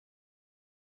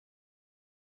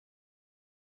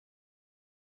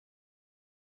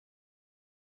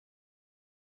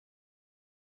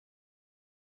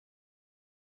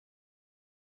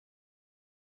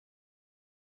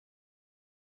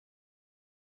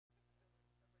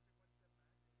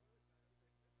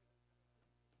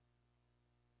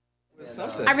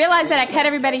I realize that I cut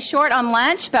everybody short on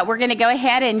lunch, but we're going to go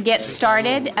ahead and get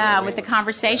started with the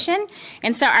conversation.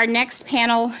 And so our next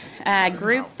panel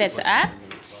group that's up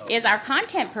is our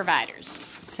content providers.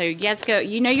 So yes, go.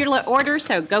 You know your order,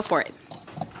 so go for it.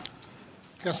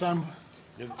 Guess I'm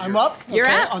up. You're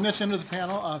up. On this end of the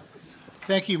panel.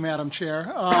 Thank you, Madam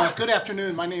Chair. Good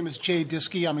afternoon. My name is Jay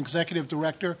Diskey. I'm Executive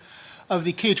Director of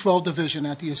the K-12 Division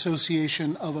at the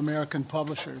Association of American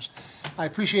Publishers. I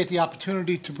appreciate the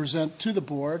opportunity to present to the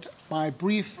board. My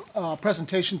brief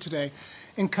presentation today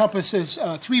encompasses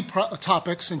three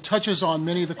topics and touches on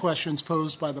many of the questions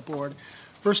posed by the board.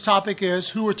 First topic is,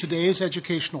 who are today's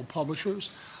educational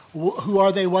publishers? Who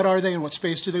are they, what are they, and what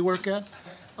space do they work in?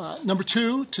 Number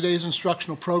two, today's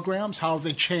instructional programs. How have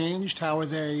they changed? How are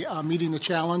they meeting the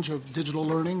challenge of digital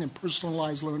learning and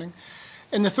personalized learning?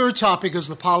 And the third topic is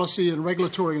the policy and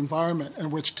regulatory environment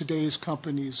in which today's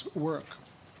companies work.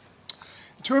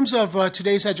 In terms of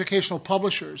today's educational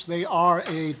publishers, they are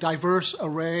a diverse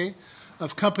array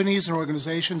of companies and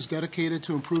organizations dedicated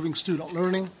to improving student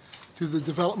learning through the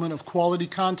development of quality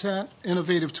content,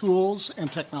 innovative tools,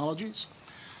 and technologies.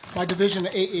 My division,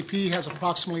 AAP, has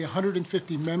approximately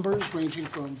 150 members, ranging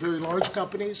from very large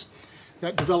companies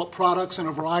that develop products in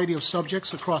a variety of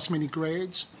subjects across many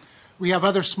grades. We have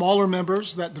other smaller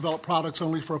members that develop products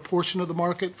only for a portion of the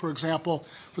market, for example,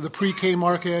 for the pre-K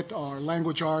market or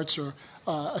language arts or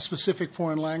a specific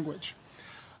foreign language.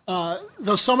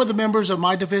 Though some of the members of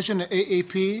my division at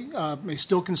AAP may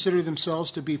still consider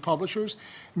themselves to be publishers,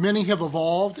 many have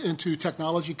evolved into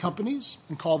technology companies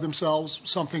and call themselves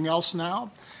something else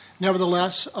now.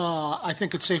 Nevertheless, I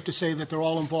think it's safe to say that they're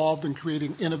all involved in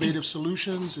creating innovative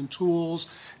solutions and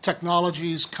tools,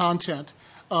 technologies, content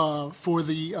for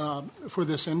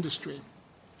this industry.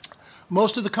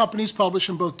 Most of the companies publish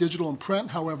in both digital and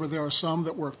print. However, there are some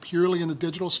that work purely in the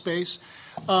digital space.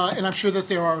 And I'm sure that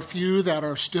there are a few that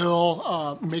are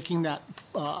still making that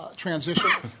transition,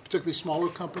 particularly smaller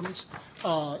companies,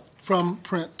 from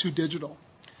print to digital.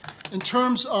 In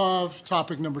terms of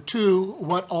topic number two,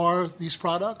 what are these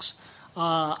products?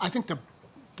 I think the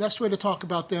best way to talk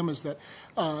about them is that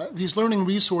these learning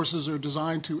resources are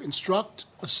designed to instruct,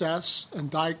 assess, and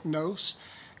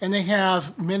diagnose. And they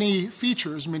have many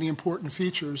features, many important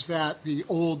features that the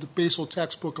old Basel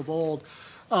textbook of old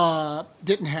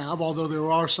didn't have, although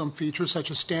there are some features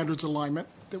such as standards alignment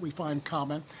that we find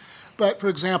common. But for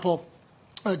example,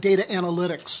 data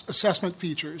analytics, assessment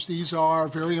features, these are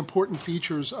very important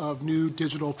features of new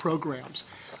digital programs.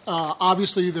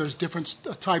 Obviously, there's different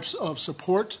types of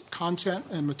support, content,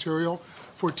 and material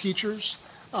for teachers.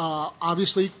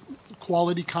 Obviously,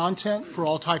 quality content for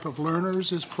all type of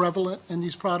learners is prevalent in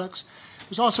these products.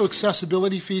 There's also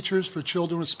accessibility features for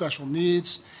children with special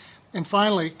needs. And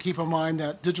finally, keep in mind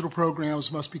that digital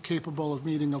programs must be capable of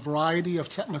meeting a variety of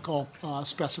technical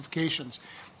specifications.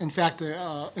 In fact,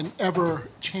 an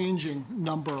ever-changing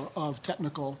number of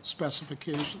technical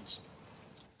specifications.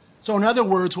 So in other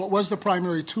words, what was the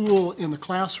primary tool in the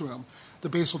classroom, the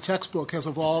Basel textbook, has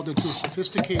evolved into a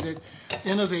sophisticated,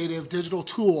 innovative digital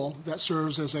tool that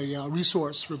serves as a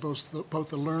resource for both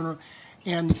the learner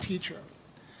and the teacher.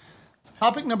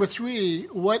 Topic number three,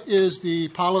 what is the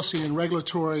policy and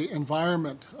regulatory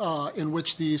environment in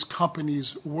which these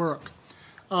companies work?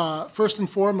 First and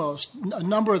foremost, a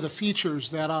number of the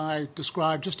features that I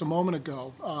described just a moment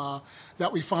ago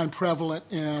that we find prevalent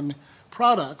in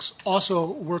products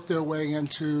also work their way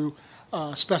into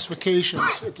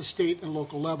specifications at the state and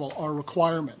local level, or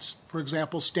requirements. For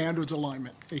example, standards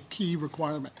alignment, a key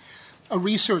requirement. A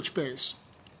research base.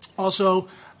 Also,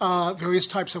 various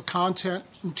types of content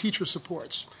and teacher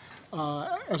supports.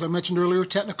 As I mentioned earlier,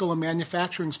 technical and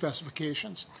manufacturing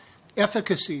specifications.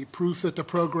 Efficacy, proof that the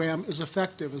program is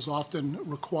effective, is often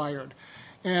required.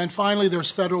 And finally,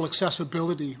 there's federal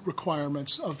accessibility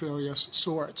requirements of various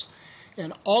sorts.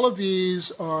 And all of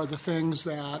these are the things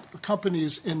that the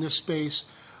companies in this space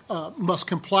must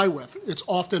comply with. It's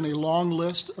often a long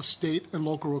list of state and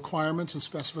local requirements and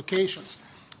specifications.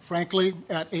 Frankly,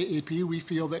 at AAP, we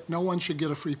feel that no one should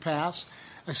get a free pass.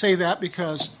 I say that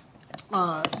because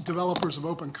developers of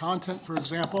open content, for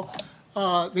example,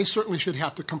 they certainly should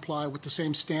have to comply with the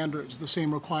same standards, the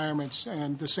same requirements,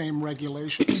 and the same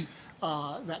regulations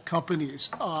that companies,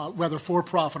 whether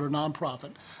for-profit or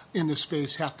non-profit, in this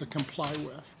space have to comply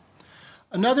with.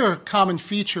 Another common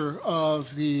feature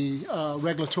of the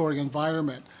regulatory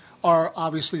environment are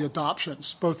obviously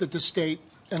adoptions, both at the state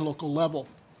and local level.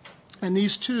 And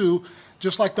these two,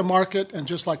 just like the market and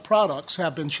just like products,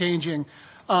 have been changing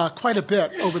quite a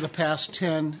bit over the past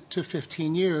 10 to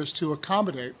 15 years to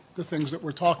accommodate the things that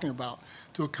we're talking about,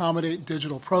 to accommodate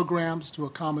digital programs, to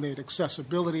accommodate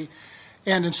accessibility,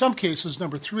 And in some cases,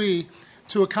 number 3,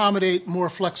 to accommodate more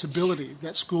flexibility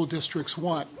that school districts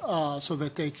want so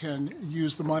that they can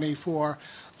use the money for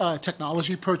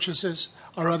technology purchases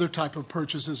or other type of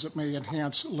purchases that may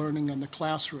enhance learning in the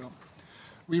classroom.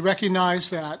 We recognize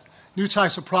that new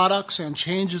types of products and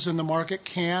changes in the market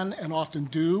can and often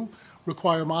do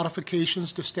require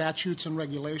modifications to statutes and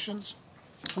regulations.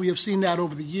 We have seen that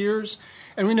over the years,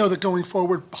 and we know that going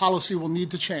forward, policy will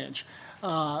need to change.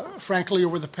 Frankly,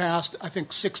 over the past, I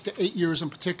think, 6 to 8 years in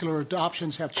particular,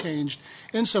 adoptions have changed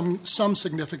in some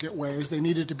significant ways. They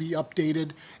needed to be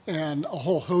updated in a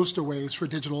whole host of ways for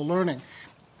digital learning.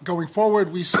 Going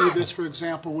forward, we see this, for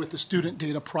example, with the student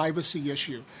data privacy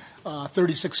issue.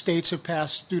 36 states have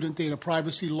passed student data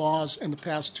privacy laws in the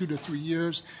past 2 to 3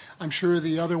 years. I'm sure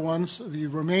the other ones, the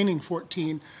remaining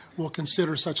 14, will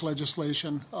consider such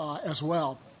legislation as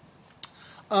well.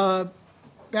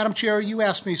 Madam Chair, you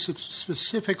asked me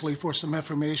specifically for some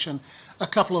information a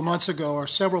couple of months ago or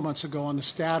several months ago on the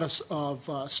status of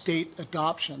state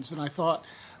adoptions, and I thought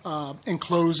in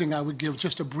closing I would give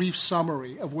just a brief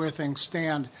summary of where things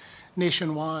stand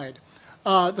nationwide.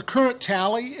 The current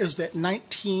tally is that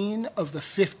 19 of the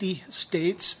 50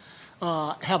 states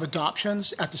have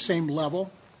adoptions at the same level.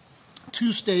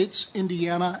 2 states,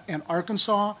 Indiana and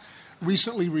Arkansas,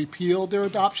 recently repealed their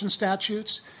adoption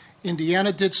statutes.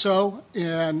 Indiana did so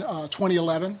in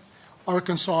 2011.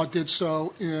 Arkansas did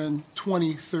so in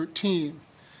 2013.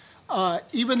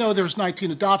 Even though there's 19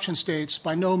 adoption states,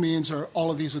 by no means are all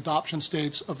of these adoption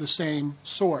states of the same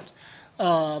sort.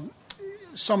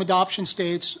 Some adoption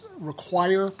states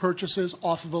require purchases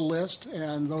off of a list,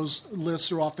 and those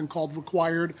lists are often called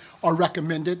required or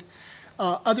recommended.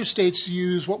 Other states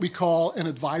use what we call an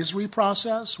advisory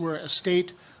process, where a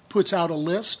state puts out a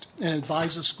list and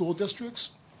advises school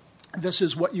districts. This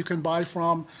is what you can buy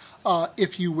from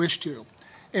if you wish to.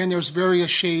 And there's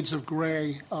various shades of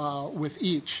gray with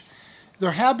each.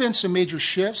 There have been some major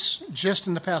shifts just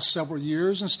in the past several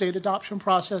years in state adoption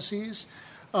processes.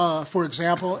 For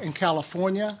example, in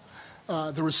California,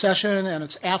 the recession and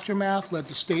its aftermath led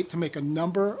the state to make a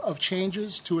number of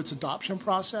changes to its adoption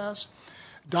process.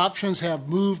 Adoptions have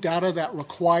moved out of that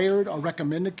required or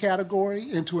recommended category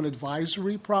into an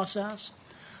advisory process.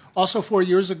 Also, 4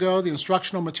 years ago, the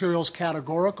instructional materials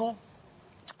categorical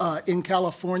in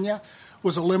California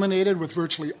was eliminated with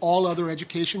virtually all other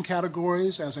education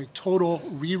categories as a total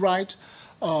rewrite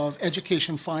of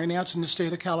education finance in the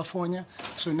state of California.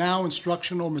 So now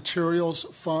instructional materials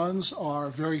funds are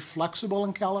very flexible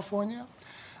in California.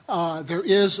 There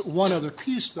is one other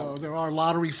piece, though. There are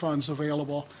lottery funds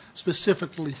available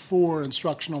specifically for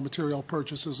instructional material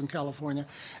purchases in California.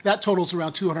 That totals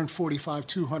around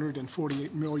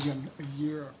 $248 million a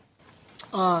year.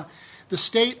 The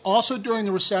state also during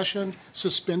the recession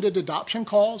suspended adoption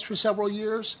calls for several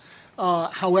years.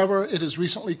 However, it has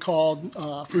recently called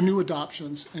for new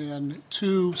adoptions in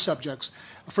 2 subjects,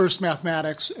 first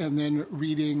mathematics and then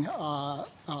reading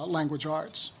language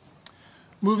arts.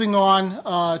 Moving on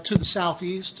to the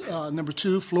southeast, number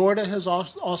 2, Florida has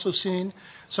also seen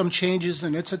some changes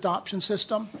in its adoption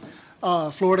system.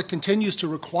 Florida continues to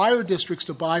require districts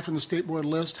to buy from the state board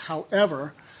list.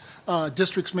 However,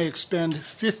 districts may expend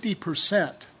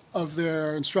 50% of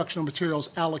their instructional materials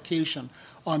allocation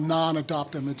on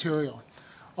non-adopted material.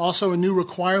 Also, a new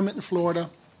requirement in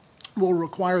Florida will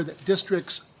require that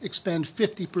districts expend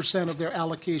 50% of their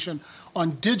allocation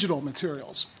on digital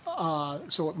materials.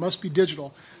 So it must be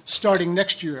digital starting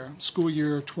next year, school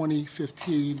year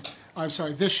 2015. I'm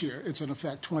sorry, this year it's in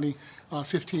effect,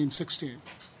 2015-16.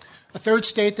 A third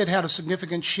state that had a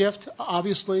significant shift,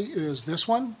 obviously, is this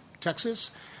one,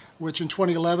 Texas, which in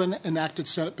 2011 enacted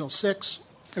Senate Bill 6.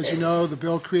 As you know, the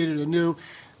bill created a new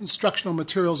instructional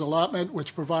materials allotment,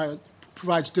 which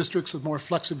provides districts with more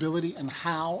flexibility in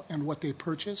how and what they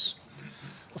purchase.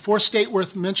 A fourth state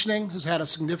worth mentioning has had a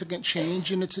significant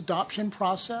change in its adoption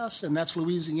process, and that's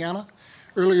Louisiana.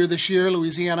 Earlier this year,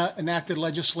 Louisiana enacted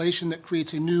legislation that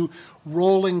creates a new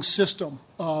rolling system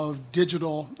of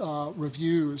digital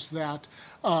reviews that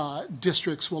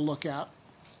districts will look at.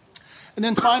 And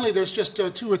then finally, there's just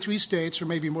 2 or 3 states, or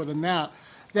maybe more than that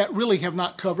really have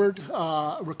not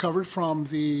recovered from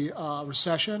the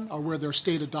recession, or where their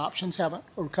state adoptions haven't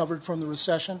recovered from the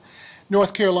recession.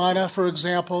 North Carolina, for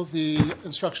example, the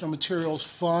instructional materials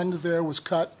fund there was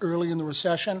cut early in the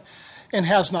recession and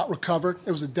has not recovered.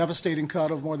 It was a devastating cut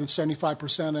of more than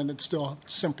 75%, and it still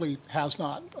simply has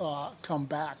not come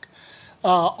back.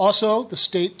 Also, the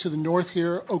state to the north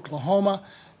here, Oklahoma,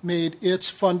 made its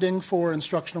funding for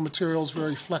instructional materials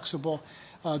very flexible.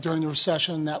 During the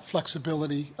recession, that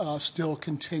flexibility still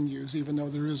continues, even though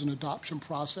there is an adoption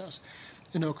process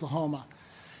in Oklahoma.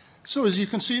 So as you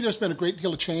can see, there's been a great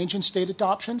deal of change in state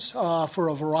adoptions for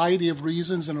a variety of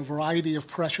reasons and a variety of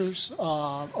pressures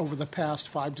over the past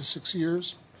 5 to 6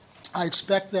 years. I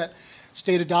expect that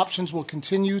state adoptions will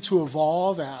continue to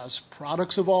evolve as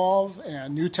products evolve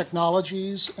and new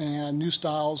technologies and new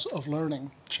styles of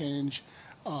learning change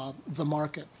the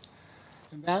market.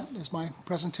 And that is my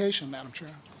presentation, Madam Chair.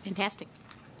 Fantastic.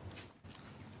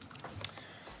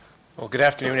 Well, good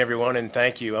afternoon, everyone, and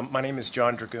thank you. My name is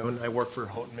John Dragoon. I work for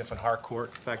Houghton, Mifflin, Harcourt.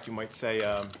 In fact, you might say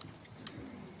I'm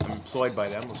employed by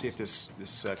them. We'll see if this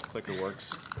clicker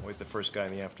works. Always the first guy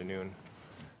in the afternoon.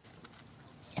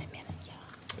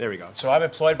 There we go. So I'm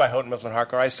employed by Houghton, Mifflin,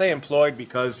 Harcourt. I say employed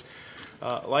because,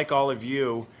 like all of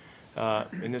you,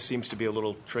 and this seems to be a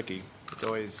little tricky, it's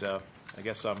always, I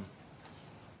guess that's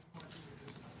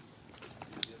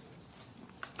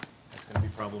going to be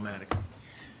problematic.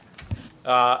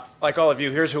 Like all of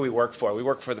you, here's who we work for. We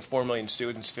work for the 4 million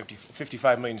students,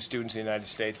 55 million students in the United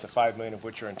States, the 5 million of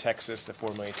which are in Texas, the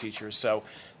 4 million teachers. So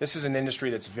this is an industry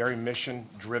that's very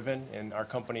mission-driven, and our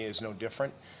company is no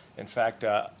different. In fact,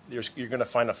 you're going to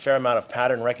find a fair amount of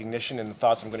pattern recognition in the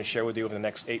thoughts I'm going to share with you over the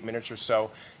next 8 minutes or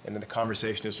so, and in the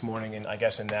conversation this morning. And I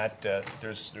guess in that,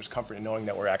 there's comfort in knowing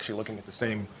that we're actually looking at the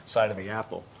same side of the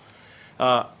apple.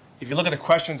 If you look at the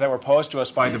questions that were posed to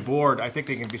us by the board, I think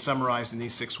they can be summarized in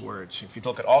these 6 words. If you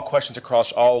look at all questions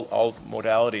across all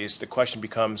modalities,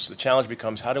 the challenge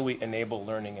becomes, how do we enable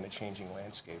learning in a changing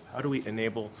landscape? How do we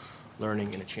enable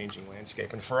learning in a changing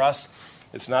landscape? And for us,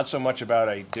 it's not so much about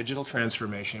a digital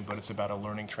transformation, but it's about a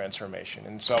learning transformation.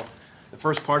 And so the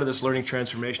first part of this learning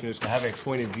transformation is to have a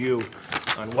point of view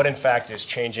on what, in fact, is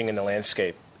changing in the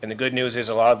landscape. And the good news is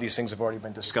a lot of these things have already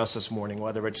been discussed this morning,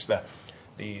 whether it's the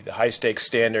high-stakes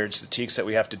standards, the TEKS that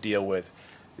we have to deal with,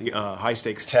 the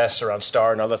high-stakes tests around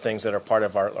STAR and other things that are part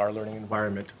of our learning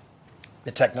environment,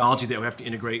 the technology that we have to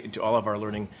integrate into all of our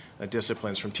learning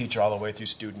disciplines, from teacher all the way through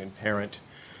student and parent,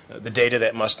 the data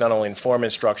that must not only inform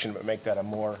instruction but make that a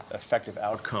more effective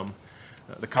outcome,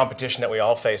 the competition that we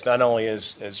all face, not only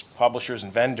as publishers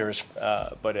and vendors,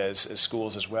 but as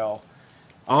schools as well.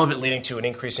 All of it leading to an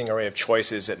increasing array of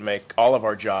choices that make all of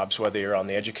our jobs, whether you're on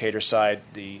the educator side,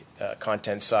 the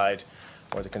content side,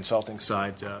 or the consulting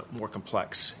side, more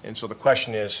complex. And so the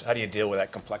question is, how do you deal with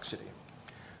that complexity?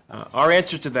 Our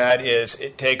answer to that is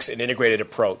it takes an integrated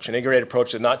approach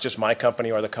that not just my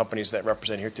company or the companies that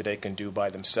represent here today can do by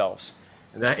themselves.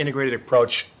 And that integrated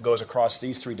approach goes across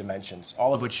these 3 dimensions,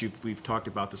 all of which we've talked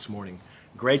about this morning.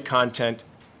 Great content,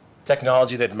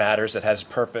 technology that matters, that has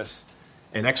purpose,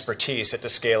 and expertise at the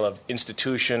scale of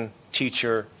institution,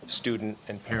 teacher, student,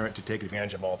 and parent to take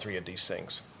advantage of all 3 of these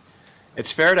things.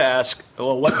 It's fair to ask,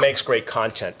 well, what makes great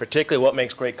content, particularly what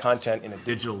makes great content in a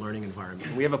digital learning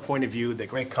environment? We have a point of view that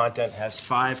great content has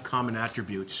 5 common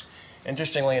attributes.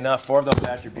 Interestingly enough, 4 of those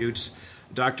attributes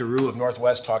Dr. Rue of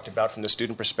Northwest talked about from the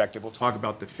student perspective. We'll talk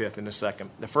about the 5th in a second.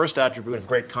 The first attribute of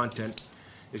great content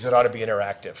is it ought to be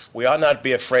interactive. We ought not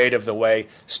be afraid of the way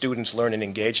students learn and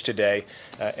engage today,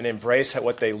 and embrace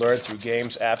what they learn through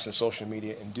games, apps, and social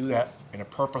media, and do that in a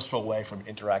purposeful way from an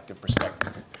interactive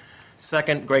perspective.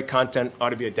 Second, great content ought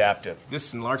to be adaptive.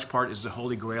 This, in large part, is the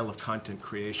holy grail of content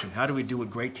creation. How do we do what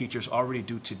great teachers already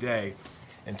do today,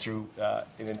 and through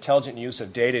an intelligent use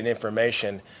of data and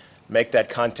information, make that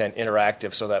content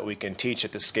interactive so that we can teach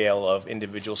at the scale of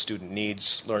individual student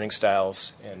needs, learning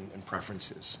styles, and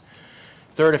preferences.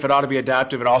 Third, if it ought to be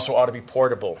adaptive, it also ought to be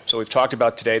portable. So we've talked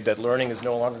about today that learning is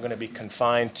no longer going to be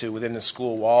confined to within the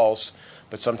school walls,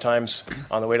 but sometimes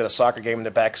on the way to the soccer game in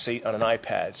the back seat on an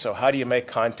iPad. So how do you make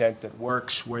content that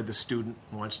works where the student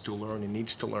wants to learn and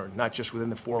needs to learn, not just within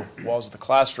the 4 walls of the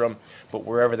classroom, but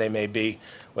wherever they may be,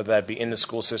 whether that be in the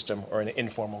school system or in an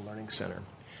informal learning center.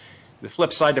 The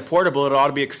flip side to portable, it ought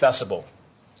to be accessible.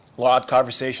 A lot of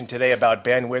conversation today about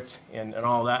bandwidth and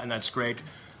all that, and that's great.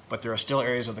 But there are still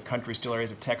areas of the country, still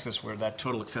areas of Texas where that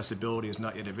total accessibility is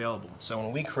not yet available. So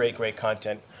when we create great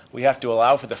content, we have to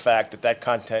allow for the fact that that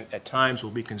content at times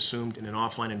will be consumed in an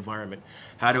offline environment.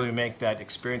 How do we make that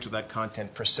experience with that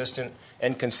content persistent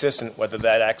and consistent, whether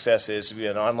that access is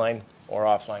via an online or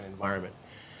offline environment?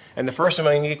 And the first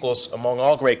among equals among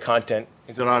all great content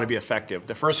is it ought to be effective.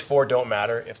 The first 4 don't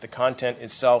matter if the content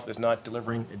itself is not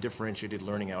delivering a differentiated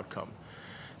learning outcome.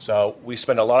 So we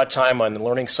spend a lot of time on the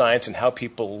learning science and how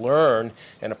people learn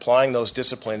and applying those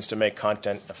disciplines to make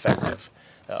content effective,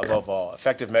 above all.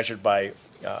 Effective measured by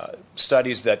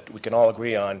studies that we can all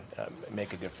agree on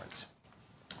make a difference.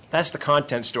 That's the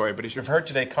content story, but as you've heard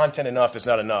today, content enough is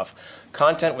not enough.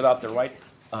 Content without the right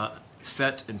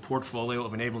set and portfolio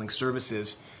of enabling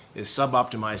services is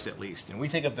suboptimized at least. And we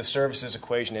think of the services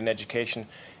equation in education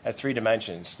at 3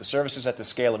 dimensions. The services at the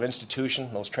scale of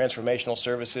institution, those transformational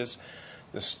services,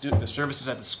 the services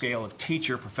at the scale of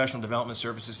teacher, professional development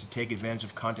services to take advantage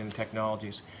of content and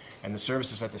technologies, and the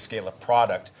services at the scale of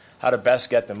product, how to best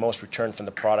get the most return from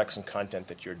the products and content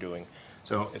that you're doing.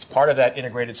 So it's part of that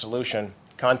integrated solution.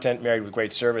 Content married with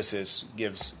great services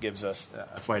gives us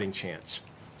a fighting chance.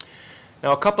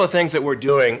 Now, a couple of things that we're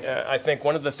doing. I think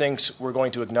one of the things we're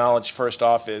going to acknowledge first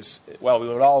off is, well, we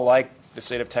would all like the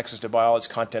state of Texas to buy all its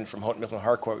content from Houghton, Mifflin,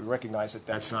 Harcourt. We recognize that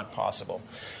that's not possible.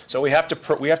 So we have to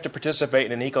participate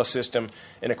in an ecosystem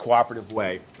in a cooperative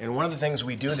way. And one of the things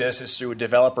we do this is through a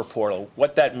developer portal.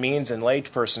 What that means in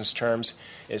layperson's terms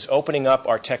is opening up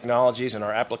our technologies and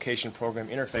our application program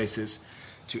interfaces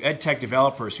to EdTech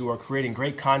developers who are creating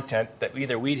great content that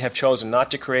either we have chosen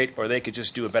not to create or they could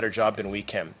just do a better job than we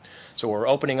can. So we're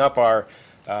opening up our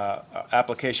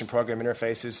application program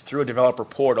interfaces through a developer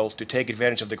portal to take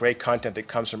advantage of the great content that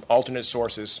comes from alternate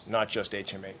sources, not just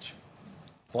HMH.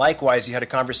 Likewise, you had a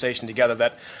conversation together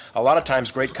that a lot of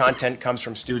times great content comes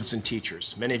from students and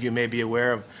teachers. Many of you may be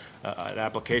aware of an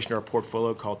application or a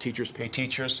portfolio called Teachers Pay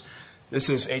Teachers. This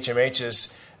is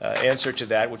HMH's answer to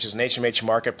that, which is an HMH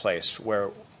marketplace, where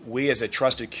we as a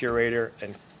trusted curator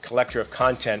and collector of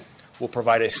content will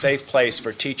provide a safe place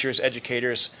for teachers,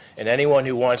 educators, and anyone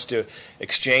who wants to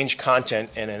exchange content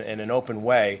in an open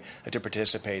way to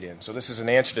participate in. So this is an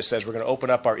answer that says we're going to open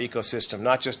up our ecosystem,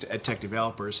 not just to EdTech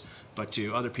developers, but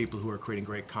to other people who are creating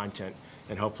great content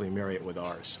and hopefully marry it with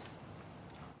ours.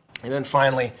 And then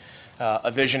finally,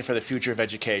 a vision for the future of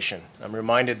education. I'm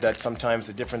reminded that sometimes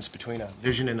the difference between a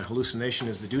vision and a hallucination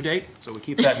is the due date, so we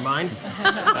keep that in mind.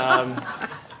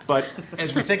 But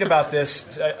as we think about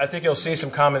this, I think you'll see some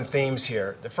common themes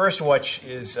here. The first of which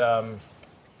is,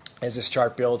 as this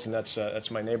chart builds, and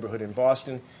that's my neighborhood in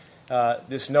Boston,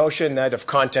 this notion that of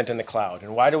content in the cloud.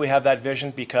 And why do we have that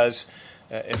vision? Because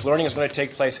if learning is going to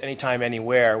take place anytime,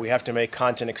 anywhere, we have to make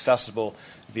content accessible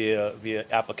via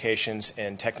applications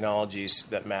and technologies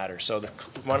that matter. So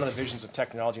one of the visions of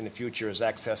technology in the future is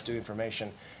access to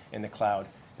information in the cloud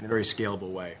in a very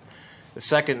scalable way. The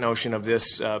second notion of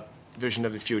this vision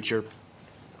of the future,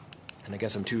 and I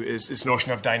guess is this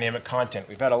notion of dynamic content.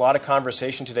 We've had a lot of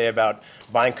conversation today about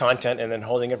buying content and then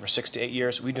holding it for 6 to 8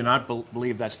 years. We do not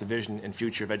believe that's the vision and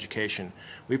future of education.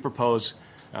 We propose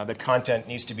that content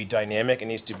needs to be dynamic. It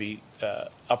needs to be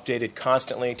updated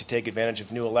constantly to take advantage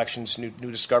of new elections, new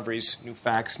discoveries, new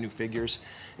facts, new figures.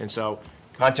 And so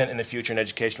content in the future in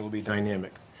education will be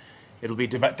dynamic. It'll be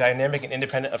dynamic and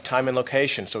independent of time and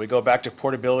location. So we go back to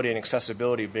portability and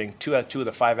accessibility being two of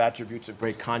the 5 attributes of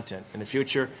great content. In the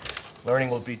future,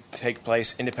 learning will take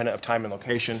place independent of time and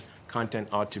location. Content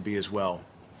ought to be as well.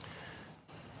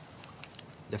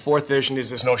 The fourth vision is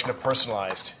this notion of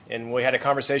personalized. And we had a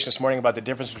conversation this morning about the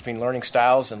difference between learning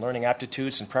styles and learning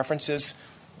aptitudes and preferences,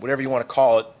 whatever you want to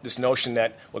call it, this notion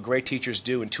that what great teachers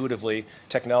do intuitively,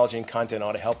 technology and content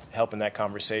ought to help in that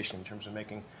conversation in terms of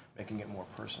making it more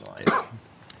personalized.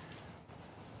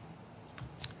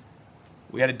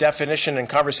 We had a definition and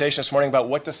conversation this morning about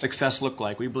what does success look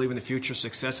like. We believe in the future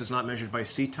success is not measured by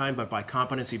seat time, but by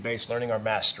competency-based learning or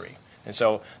mastery. And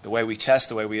so the way we test,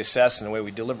 the way we assess, and the way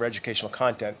we deliver educational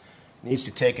content needs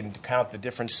to take into account the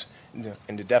difference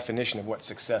in the definition of what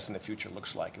success in the future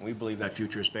looks like. And we believe that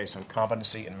future is based on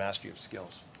competency and mastery of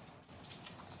skills.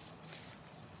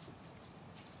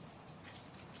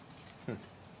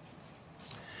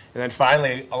 And then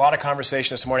finally, a lot of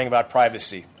conversation this morning about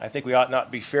privacy. I think we ought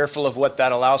not be fearful of what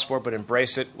that allows for, but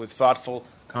embrace it with thoughtful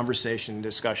conversation and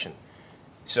discussion.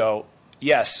 So,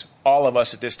 yes, all of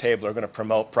us at this table are going to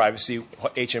promote privacy.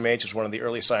 HMH is one of the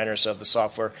early signers of the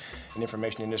Software and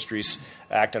Information Industries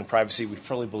Act on Privacy. We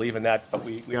fully believe in that, but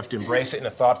we have to embrace it in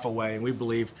a thoughtful way, and we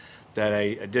believe that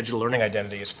a digital learning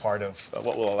identity is part of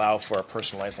what will allow for a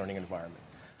personalized learning environment.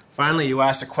 Finally, you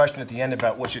asked a question at the end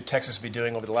about what should Texas be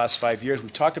doing over the last 5 years.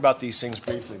 We've talked about these things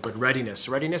briefly, but readiness.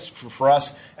 Readiness for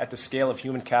us at the scale of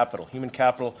human capital. Human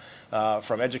capital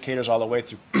from educators all the way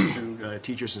through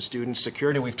teachers and students.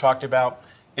 Security we've talked about.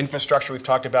 Infrastructure we've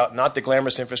talked about. Not the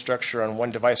glamorous infrastructure on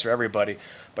one device for everybody,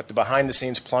 but the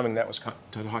behind-the-scenes plumbing that was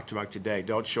talked about today.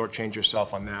 Don't shortchange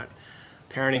yourself on that.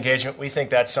 Parent engagement, we think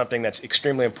that's something that's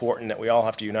extremely important that we all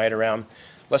have to unite around.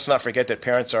 Let's not forget that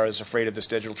parents are as afraid of this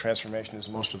digital transformation as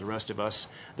most of the rest of us.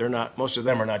 Most of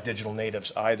them are not digital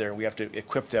natives either. We have to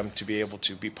equip them to be able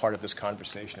to be part of this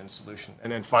conversation and solution. And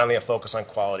then finally, a focus on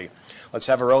quality. Let's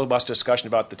have a robust discussion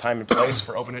about the time and place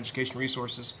for open education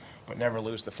resources, but never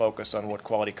lose the focus on what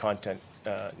quality content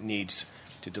needs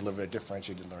to deliver a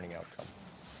differentiated learning outcome.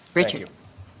 Richard. Thank you.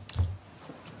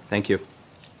 Thank you.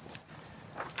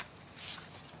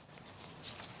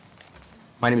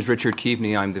 My name is Richard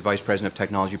Keaveny. I'm the Vice President of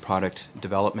Technology Product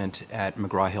Development at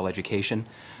McGraw-Hill Education.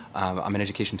 I'm an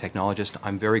education technologist.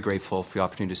 I'm very grateful for the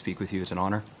opportunity to speak with you. It's an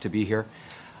honor to be here.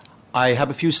 I have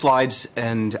a few slides,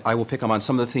 and I will pick up on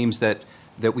some of the themes that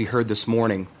we heard this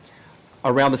morning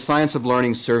around the science of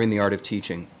learning serving the art of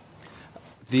teaching.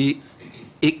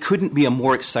 It couldn't be a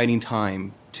more exciting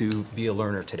time to be a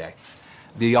learner today.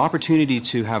 The opportunity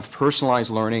to have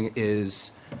personalized learning is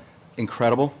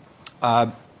incredible.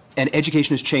 And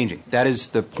education is changing. That is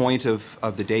the point of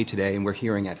the day today, and we're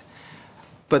hearing it.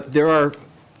 But there are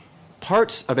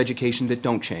parts of education that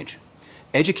don't change.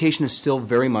 Education is still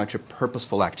very much a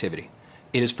purposeful activity.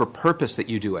 It is for purpose that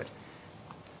you do it.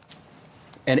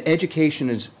 And education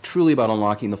is truly about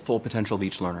unlocking the full potential of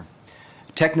each learner.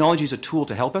 Technology is a tool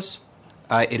to help us.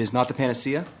 It is not the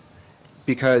panacea,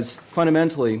 because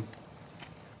fundamentally,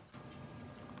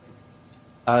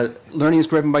 learning is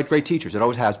driven by great teachers. It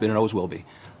always has been and always will be.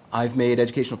 I've made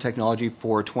educational technology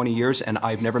for 20 years, and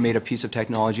I've never made a piece of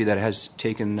technology that has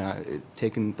taken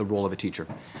the role of a teacher.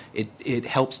 It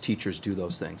helps teachers do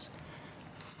those things.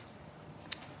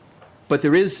 But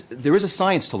there is a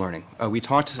science to learning. We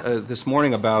talked this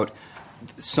morning about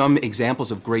some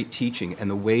examples of great teaching and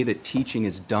the way that teaching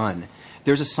is done.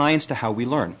 There's a science to how we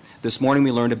learn. This morning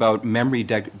we learned about memory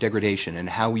degradation and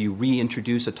how you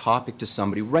reintroduce a topic to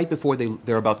somebody right before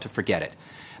they're about to forget it.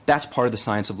 That's part of the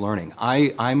science of learning.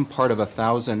 I'm part of a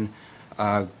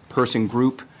 1,000-person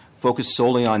group focused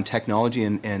solely on technology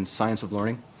and science of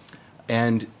learning.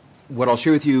 And what I'll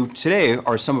share with you today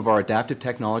are some of our adaptive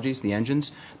technologies, the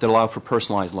engines, that allow for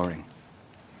personalized learning.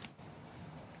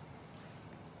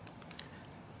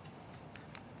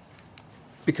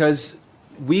 Because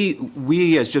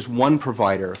we as just one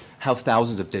provider have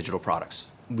thousands of digital products.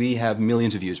 We have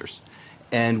millions of users.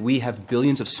 And we have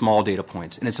billions of small data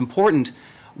points. And it's important.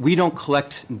 We don't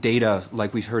collect data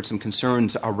like we've heard some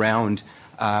concerns around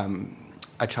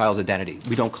a child's identity.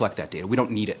 We don't collect that data. We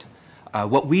don't need it.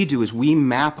 What we do is we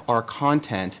map our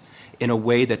content in a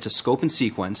way that's a scope and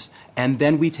sequence, and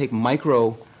then we take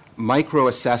micro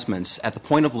assessments at the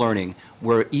point of learning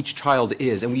where each child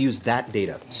is, and we use that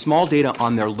data, small data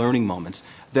on their learning moments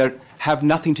that have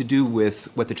nothing to do with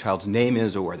what the child's name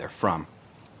is or where they're from.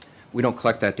 We don't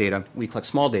collect that data. We collect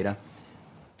small data.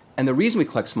 And the reason we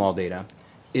collect small data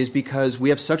is because we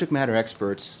have subject matter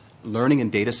experts, learning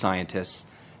and data scientists,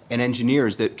 and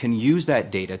engineers that can use that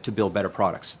data to build better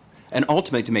products and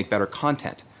ultimately to make better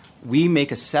content. We make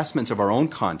assessments of our own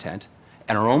content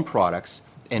and our own products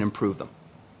and improve them.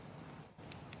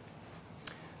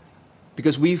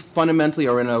 Because we fundamentally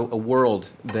are in a world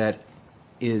that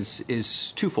is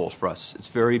twofold for us.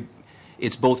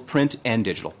 It's both print and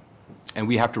digital. And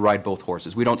we have to ride both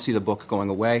horses. We don't see the book going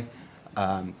away.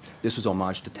 This was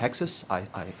homage to Texas. I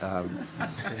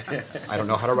don't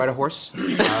know how to ride a horse.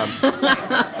 Is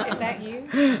that you?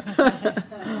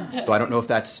 So I don't know if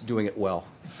that's doing it well.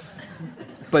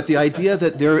 But the idea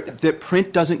that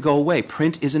print doesn't go away.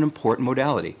 Print is an important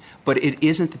modality. But it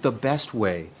isn't the best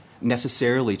way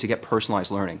necessarily to get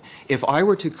personalized learning. If I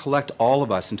were to collect all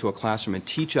of us into a classroom and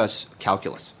teach us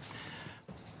calculus,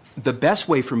 the best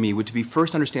way for me would be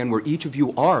first understand where each of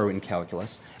you are in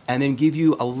calculus and then give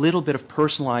you a little bit of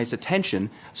personalized attention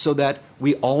so that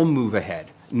we all move ahead.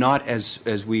 Not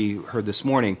as we heard this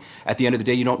morning, at the end of the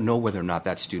day you don't know whether or not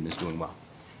that student is doing well.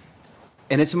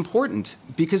 And it's important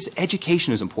because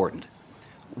education is important.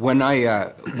 When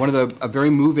a very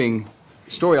moving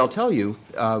story I'll tell you,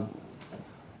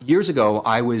 years ago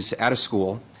I was at a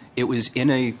school. It was in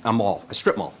a mall, a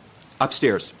strip mall,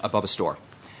 upstairs above a store.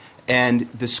 And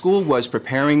the school was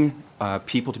preparing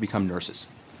people to become nurses.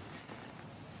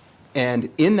 And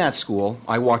in that school,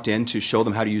 I walked in to show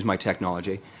them how to use my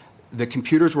technology. The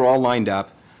computers were all lined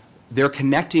up. They're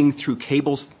connecting through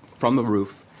cables from the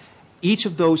roof. Each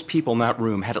of those people in that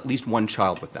room had at least one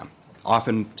child with them,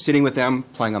 often sitting with them,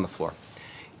 playing on the floor.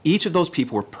 Each of those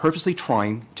people were purposely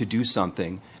trying to do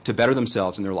something to better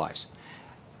themselves in their lives.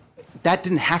 That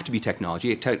didn't have to be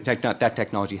technology. That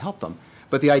technology helped them.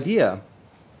 But the idea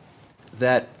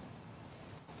that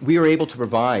we are able to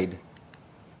provide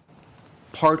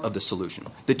part of the solution.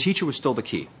 The teacher was still the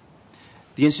key.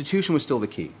 The institution was still the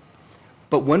key.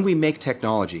 But when we make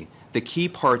technology, the key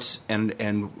parts and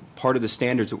part of the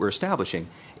standards that we're establishing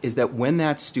is that when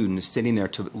that student is sitting there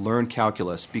to learn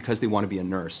calculus because they want to be a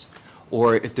nurse,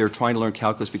 or if they're trying to learn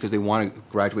calculus because they want to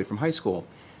graduate from high school,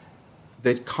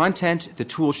 the content, the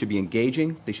tools should be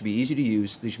engaging, they should be easy to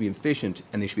use, they should be efficient,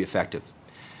 and they should be effective.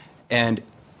 And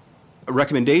a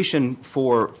recommendation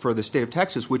for the state of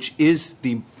Texas, which is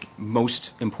the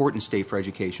most important state for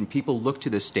education, people look to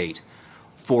the state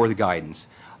for the guidance.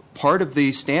 part of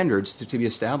the standards to be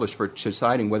established for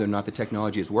deciding whether or not the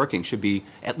technology is working should be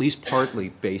at least partly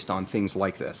based on things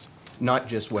like this, not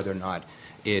just whether or not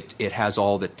it has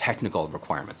all the technical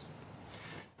requirements.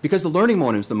 Because the learning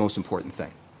moment is the most important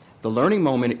thing. The learning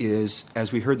moment is,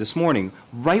 as we heard this morning,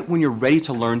 right when you're ready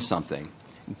to learn something,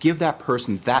 give that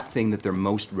person that thing that they're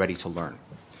most ready to learn.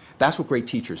 That's what great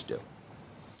teachers do.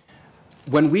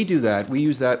 When we do that, we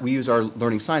use our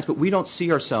learning science, but we don't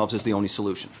see ourselves as the only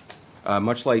solution.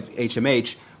 Much like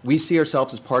HMH, we see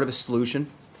ourselves as part of a solution,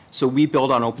 so we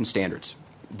build on open standards.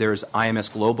 There's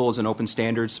IMS Global as an open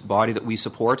standards body that we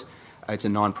support. It's a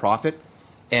nonprofit,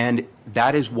 and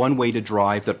that is one way to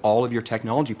drive that all of your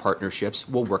technology partnerships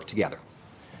will work together.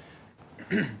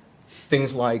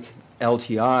 Things like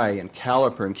LTI and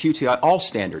Caliper and QTI, all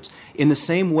standards, in the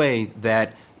same way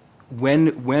that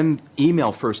when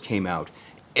email first came out,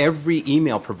 every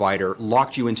email provider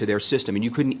locked you into their system and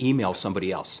you couldn't email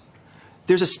somebody else.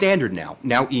 There's a standard now.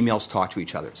 Now emails talk to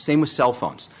each other. Same with cell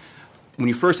phones. When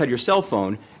you first had your cell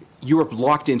phone, you were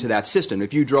locked into that system.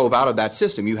 If you drove out of that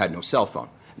system, you had no cell phone.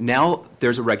 Now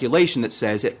there's a regulation that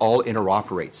says it all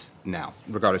interoperates now,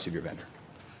 regardless of your vendor.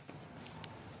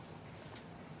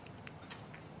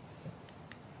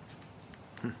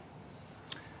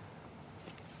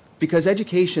 Because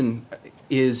education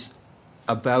is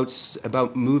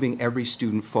about moving every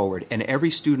student forward, and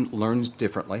every student learns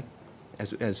differently,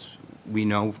 as we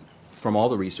know from all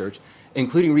the research,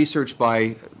 including research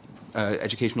by an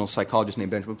educational psychologist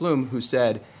named Benjamin Bloom, who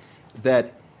said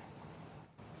that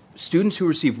students who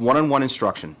receive one-on-one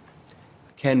instruction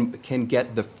can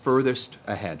get the furthest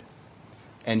ahead.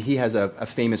 And he has a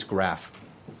famous graph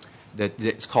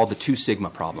that's called the 2 sigma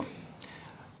problem.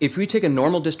 If we take a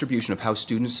normal distribution of how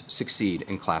students succeed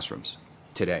in classrooms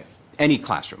today, any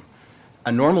classroom,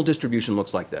 a normal distribution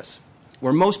looks like this,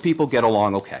 where most people get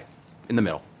along okay, in the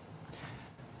middle.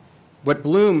 What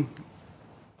Bloom's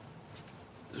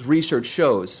research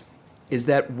shows is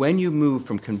that when you move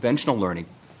from conventional learning,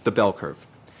 the bell curve,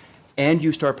 and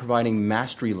you start providing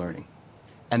mastery learning,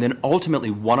 and then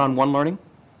ultimately one-on-one learning,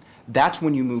 that's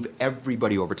when you move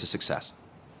everybody over to success.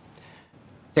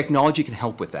 Technology can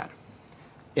help with that.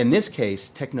 In this case,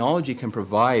 technology can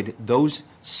provide those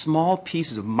small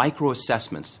pieces of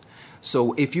micro-assessments.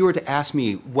 So if you were to ask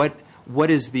me, what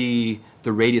is the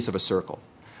radius of a circle?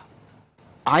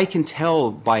 I can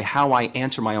tell by how I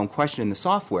answer my own question in the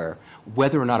software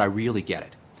whether or not I really get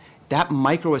it. That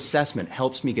micro-assessment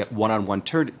helps me get one-on-one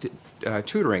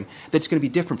tutoring that's going to be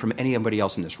different from anybody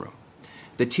else in this room.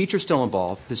 The teacher's still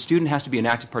involved, the student has to be an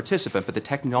active participant, but the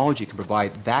technology can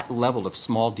provide that level of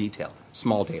small detail,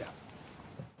 small data.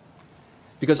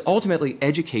 Because ultimately,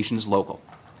 education is local.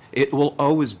 It will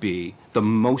always be the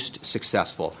most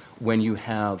successful when you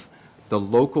have the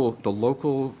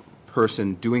local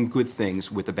person doing good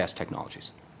things with the best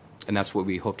technologies. And that's what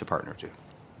we hope to partner to.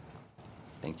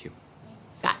 Thank you.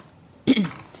 Scott.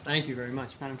 Thank you very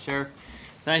much, Madam Chair.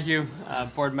 Thank you,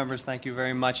 board members. Thank you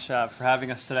very much for having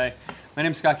us today. My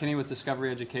name is Scott Kinney with Discovery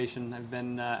Education. I've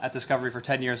been at Discovery for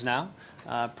 10 years now.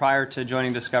 Prior to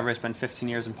joining Discovery, I spent 15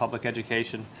 years in public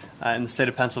education in the state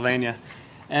of Pennsylvania.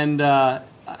 And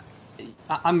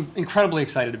I'm incredibly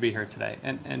excited to be here today.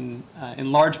 And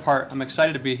in large part, I'm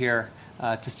excited to be here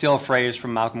to steal a phrase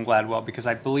from Malcolm Gladwell, because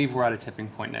I believe we're at a tipping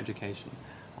point in education.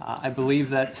 I believe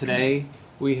that today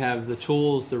we have the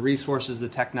tools, the resources, the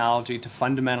technology to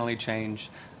fundamentally change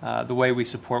the way we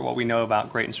support what we know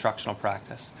about great instructional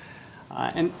practice.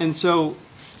 And so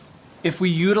if we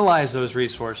utilize those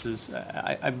resources,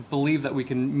 I believe that we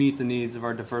can meet the needs of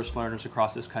our diverse learners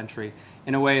across this country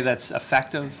in a way that's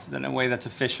effective, in a way that's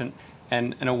efficient,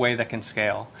 and in a way that can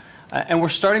scale. And we're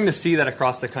starting to see that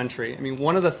across the country. I mean,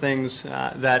 one of the things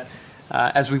that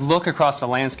as we look across the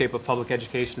landscape of public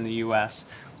education in the U.S.,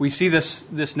 we see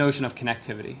this notion of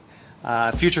connectivity.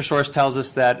 FutureSource tells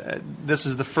us that this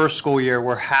is the first school year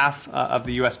where half of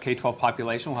the U.S. K-12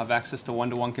 population will have access to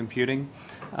one-to-one computing.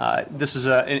 This is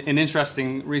an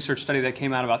interesting research study that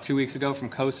came out about 2 weeks ago from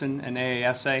COSIN and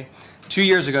AASA. 2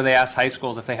 years ago, they asked high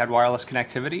schools if they had wireless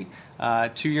connectivity.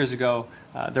 2 years ago,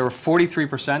 there were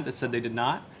 43% that said they did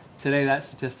not. Today, that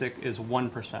statistic is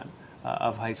 1%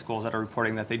 of high schools that are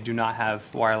reporting that they do not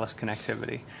have wireless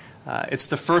connectivity. It's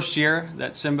the first year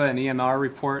that SIMBA and EMR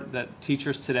report that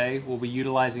teachers today will be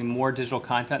utilizing more digital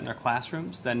content in their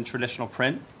classrooms than traditional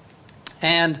print.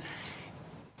 And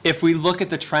if we look at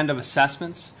the trend of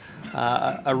assessments,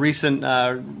 a recent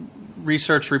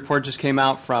research report just came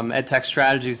out from EdTech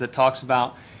Strategies that talks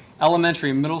about elementary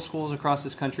and middle schools across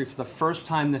this country for the first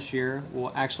time this year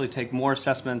will actually take more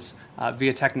assessments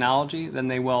via technology than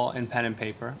they will in pen and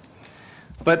paper.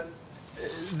 But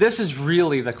this is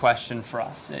really the question for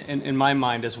us, in my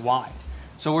mind, is why.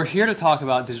 So we're here to talk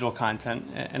about digital content,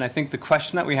 and I think the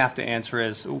question that we have to answer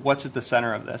is, what's at the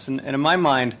center of this? And in my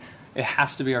mind, it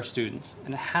has to be our students,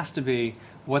 and it has to be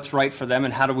what's right for them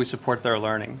and how do we support their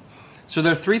learning. So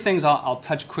there are three things I'll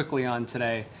touch quickly on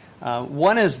today.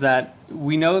 One is that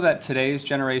we know that today's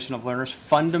generation of learners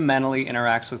fundamentally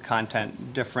interacts with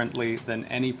content differently than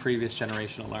any previous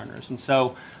generation of learners. And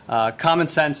so Common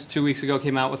Sense 2 weeks ago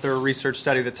came out with a research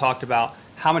study that talked about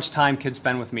how much time kids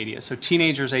spend with media. So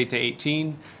teenagers 8 to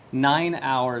 18, 9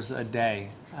 hours a day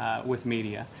with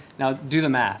media. Now do the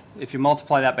math. If you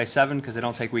multiply that by 7, because they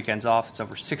don't take weekends off, it's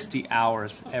over 60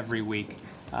 hours every week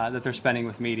that they're spending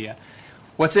with media.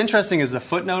 What's interesting is the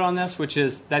footnote on this, which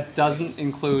is that doesn't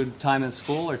include time in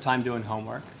school or time doing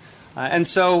homework. And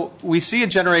so we see a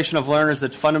generation of learners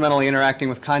that's fundamentally interacting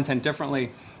with content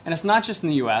differently. And it's not just in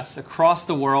the U.S. Across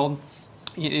the world,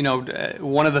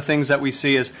 one of the things that we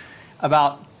see is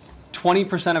about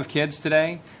 20% of kids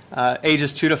today,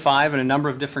 ages 2 to 5 in a number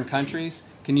of different countries,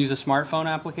 can use a smartphone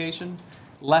application.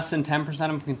 Less than 10% of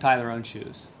them can tie their own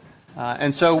shoes.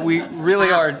 And so we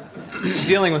really are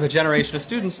dealing with a generation of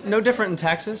students, no different in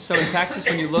Texas. So in Texas,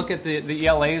 when you look at the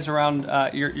ELAs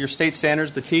around your state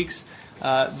standards, the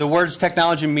TEKS, the words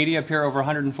technology and media appear over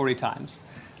 140 times.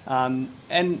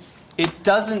 And it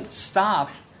doesn't stop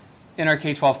in our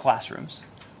K-12 classrooms,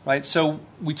 right? So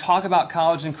we talk about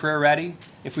college and career ready.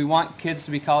 If we want kids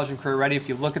to be college and career ready, if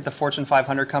you look at the Fortune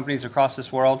 500 companies across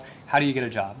this world, how do you get a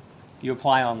job? You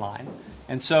apply online.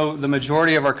 And so the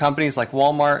majority of our companies like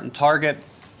Walmart and Target,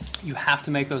 you have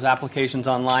to make those applications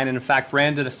online. And in fact,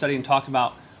 Rand did a study and talked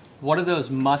about what are those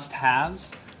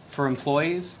must-haves for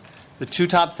employees. The two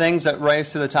top things that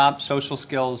rise to the top, social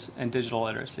skills and digital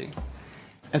literacy.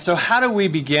 And so how do we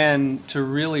begin to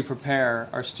really prepare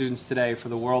our students today for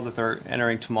the world that they're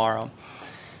entering tomorrow?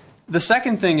 The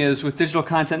second thing is with digital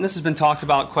content, and this has been talked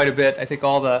about quite a bit. I think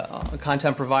all the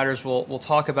content providers will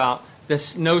talk about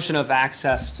this notion of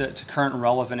access to current and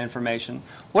relevant information.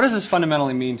 What does this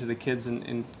fundamentally mean to the kids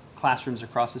in classrooms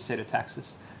across the state of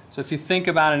Texas? So if you think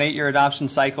about an 8-year adoption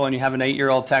cycle and you have an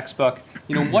 8-year-old textbook,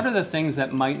 what are the things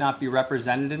that might not be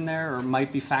represented in there or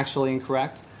might be factually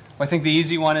incorrect? Well, I think the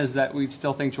easy one is that we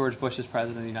still think George Bush is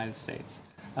president of the United States.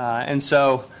 And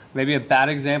so maybe a bad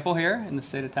example here in the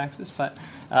state of Texas, but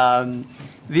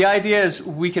the idea is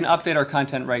we can update our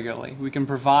content regularly. We can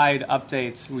provide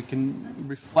updates. We can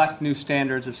reflect new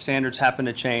standards if standards happen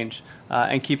to change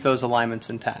and keep those alignments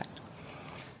intact.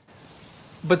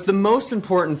 But the most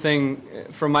important thing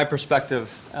from my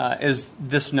perspective is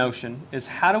this notion, is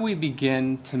how do we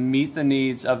begin to meet the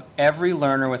needs of every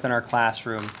learner within our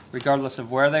classroom, regardless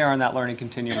of where they are in that learning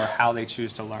continuum or how they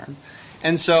choose to learn.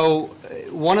 And so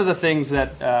one of the things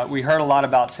that we heard a lot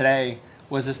about today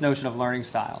was this notion of learning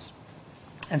styles.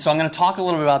 And so I'm going to talk a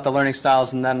little bit about the learning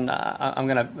styles, and then I'm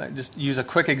going to just use a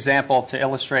quick example to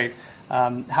illustrate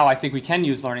how I think we can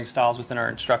use learning styles within our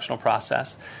instructional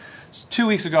process. So 2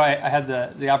 weeks ago, I had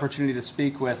the opportunity to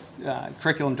speak with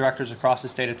curriculum directors across the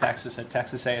state of Texas at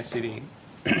Texas ASCD.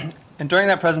 And during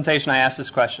that presentation, I asked this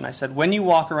question. I said, when you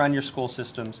walk around your school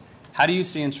systems, how do you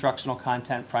see instructional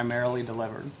content primarily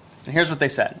delivered? And here's what they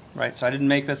said, right? So I didn't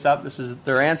make this up. This is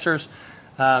their answers.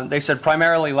 They said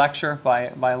primarily lecture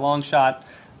by a long shot,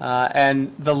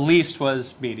 and the least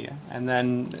was media. And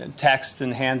then text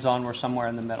and hands-on were somewhere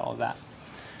in the middle of that.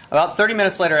 About 30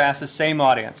 minutes later, I asked the same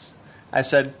audience. I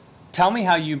said, tell me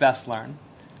how you best learn.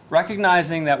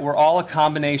 Recognizing that we're all a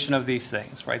combination of these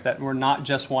things, right? That we're not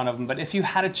just one of them. But if you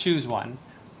had to choose one,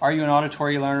 are you an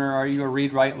auditory learner? Are you a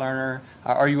read-write learner?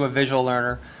 Are you a visual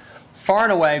learner? Far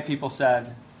and away, people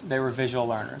said they were visual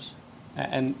learners.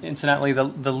 And incidentally,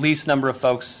 the least number of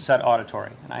folks said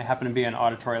auditory. And I happen to be an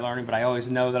auditory learner, but I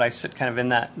always know that I sit kind of in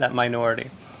that minority.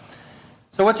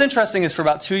 So what's interesting is for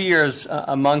about 2 years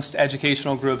amongst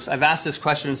educational groups, I've asked this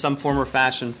question in some form or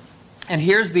fashion. And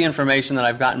here's the information that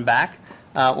I've gotten back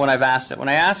when I've asked it. When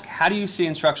I ask, how do you see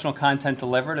instructional content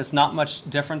delivered, it's not much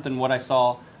different than what I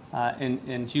saw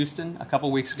in Houston a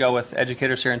couple weeks ago with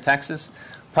educators here in Texas.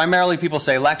 Primarily, people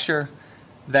say lecture,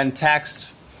 then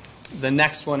text. The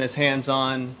next one is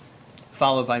hands-on,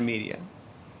 followed by media.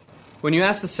 When you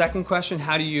ask the second question,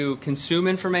 how do you consume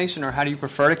information or how do you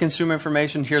prefer to consume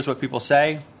information, here's what people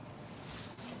say.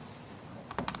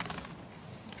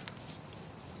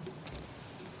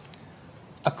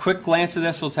 A quick glance at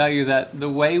this will tell you that the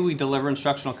way we deliver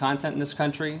instructional content in this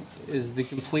country is the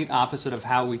complete opposite of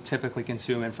how we typically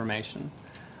consume information.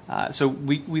 So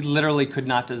we literally could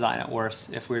not design it worse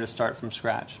if we were to start from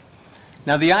scratch.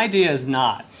 Now the idea is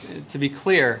not, to be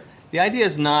clear, the idea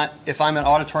is not if I'm an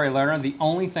auditory learner, the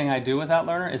only thing I do with that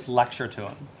learner is lecture to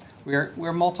him. We're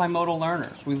multimodal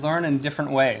learners. We learn in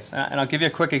different ways. And I'll give you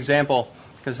a quick example,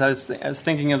 because I was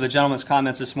thinking of the gentleman's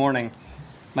comments this morning.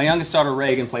 My youngest daughter,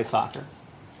 Reagan, plays soccer.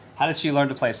 How did she learn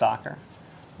to play soccer?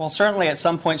 Well, certainly at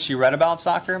some point she read about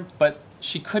soccer, but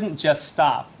she couldn't just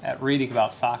stop at reading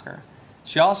about soccer.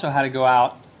 She also had to go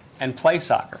out and play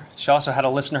soccer. She also had to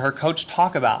listen to her coach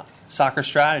talk about soccer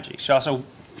strategy. She also,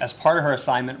 as part of her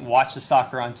assignment, watched the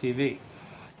soccer on TV.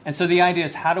 And so the idea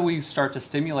is, how do we start to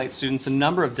stimulate students in a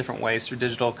number of different ways through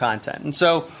digital content? And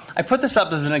so I put this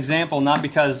up as an example, not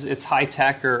because it's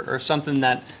high-tech or something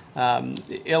that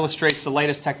illustrates the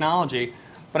latest technology,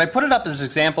 but I put it up as an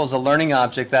example, as a learning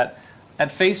object that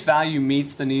at face value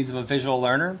meets the needs of a visual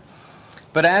learner.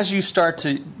 But as you start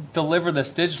to deliver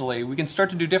this digitally, we can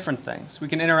start to do different things. We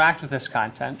can interact with this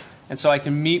content, and so I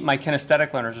can meet my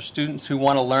kinesthetic learners, or students who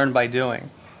want to learn by doing.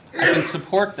 I can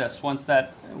support this. Once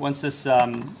this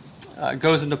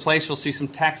goes into place, you'll see some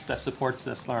text that supports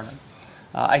this learning.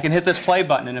 I can hit this play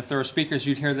button, and if there were speakers,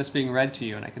 you'd hear this being read to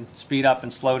you, and I can speed up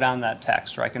and slow down that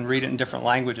text, or I can read it in different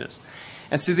languages.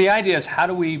 And so the idea is, how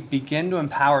do we begin to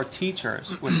empower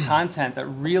teachers with content that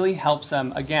really helps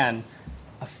them, again,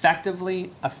 effectively,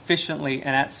 efficiently,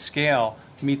 and at scale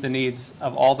meet the needs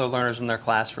of all their learners in their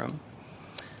classroom?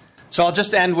 So I'll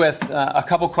just end with a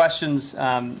couple questions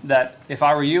that, if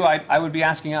I were you, I would be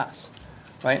asking us.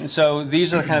 Right? And so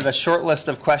these are kind of a short list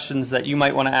of questions that you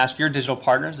might want to ask your digital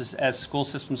partners as school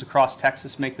systems across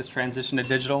Texas make this transition to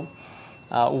digital.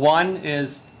 One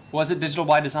is, was it digital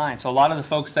by design? So a lot of the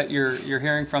folks that you're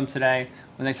hearing from today,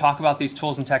 when they talk about these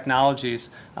tools and technologies,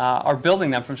 are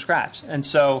building them from scratch. And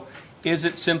so is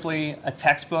it simply a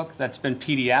textbook that's been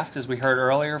PDF'd, as we heard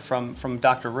earlier from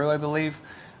Dr. Rue, I believe?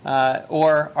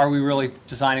 Or are we really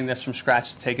designing this from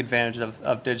scratch to take advantage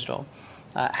of digital?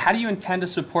 How do you intend to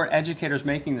support educators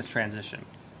making this transition?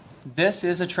 This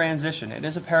is a transition. It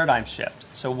is a paradigm shift.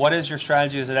 So what is your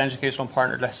strategy as an educational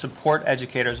partner to support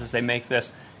educators as they make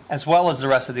this, as well as the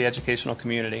rest of the educational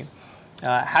community?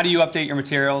 How do you update your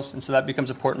materials? And so that becomes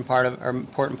an important part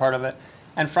of it.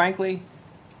 And frankly,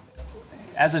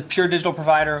 as a pure digital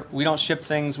provider, we don't ship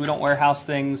things, we don't warehouse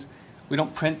things, we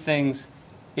don't print things.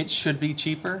 It should be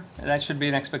cheaper, and that should be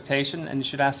an expectation, and you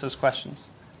should ask those questions.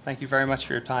 Thank you very much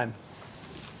for your time.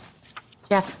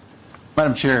 Jeff.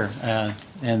 Madam Chair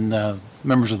and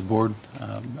members of the board,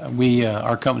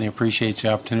 our company appreciates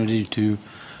the opportunity to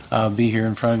be here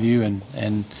in front of you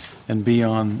and be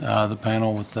on the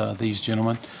panel with these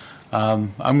gentlemen.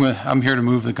 I'm here to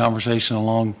move the conversation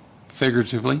along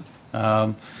figuratively,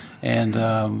 and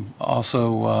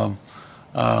also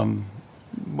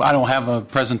I don't have a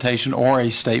presentation or a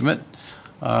statement.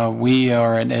 We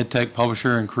are an ed tech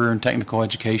publisher in career and technical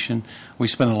education. We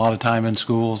spend a lot of time in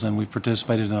schools, and we've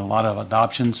participated in a lot of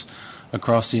adoptions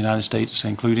across the United States,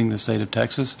 including the state of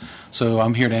Texas. So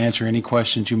I'm here to answer any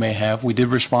questions you may have. We did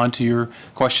respond to your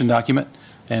question document,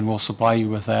 and we'll supply you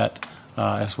with that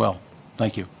as well.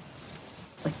 Thank you.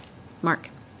 Marc.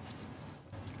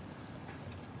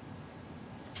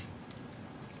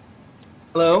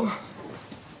 Hello.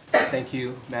 Thank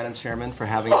you, Madam Chairman, for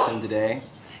having us in today.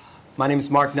 My name is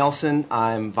Marc Nelson.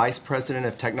 I'm Vice President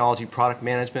of Technology Product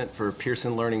Management for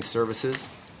Pearson Learning Services.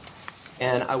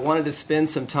 And I wanted to spend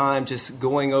some time just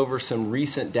going over some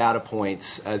recent data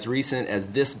points, as recent as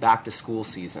this back-to-school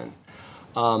season.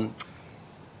 One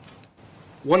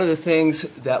of the things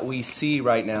that we see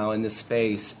right now in this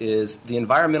space is the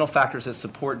environmental factors that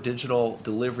support digital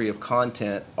delivery of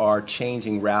content are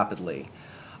changing rapidly.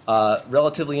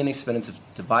 Relatively inexpensive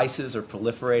devices are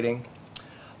proliferating.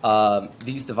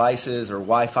 These devices are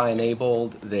Wi-Fi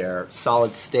enabled, they're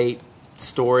solid state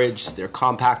storage, they're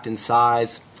compact in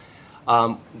size.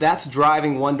 That's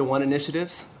driving one-to-one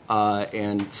initiatives,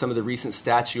 and some of the recent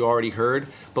stats you already heard.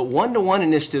 But one-to-one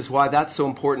initiatives, why that's so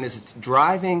important is it's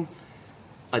driving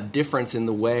a difference in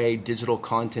the way digital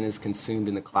content is consumed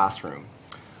in the classroom.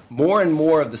 More and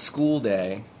more of the school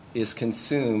day is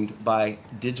consumed by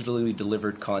digitally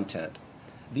delivered content.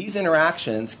 These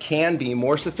interactions can be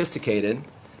more sophisticated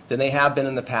than they have been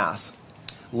in the past.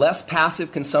 Less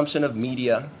passive consumption of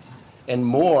media and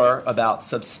more about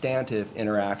substantive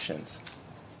interactions.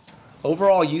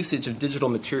 Overall usage of digital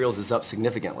materials is up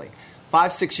significantly.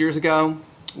 5-6 years ago,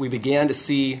 we began to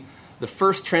see the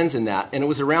first trends in that, and it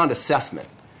was around assessment.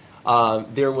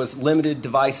 There was limited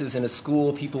devices in a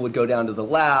school. People would go down to the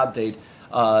lab.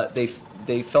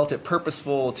 They felt it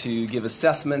purposeful to give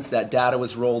assessments. That data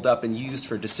was rolled up and used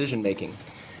for decision making.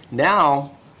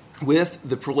 Now, with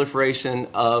the proliferation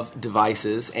of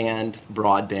devices and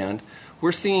broadband,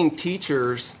 we're seeing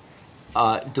teachers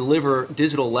deliver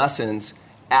digital lessons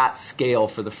at scale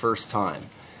for the first time.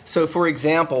 So, for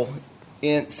example,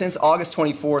 since August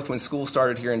 24th, when school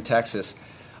started here in Texas,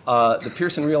 the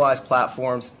Pearson Realize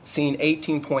platform's seen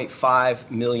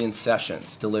 18.5 million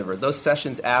sessions delivered. Those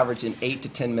sessions average in 8 to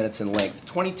 10 minutes in length.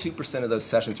 22% of those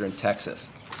sessions are in Texas.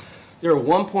 There are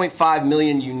 1.5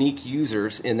 million unique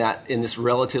users in this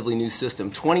relatively new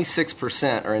system.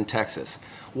 26% are in Texas.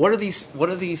 What are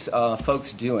these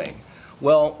folks doing?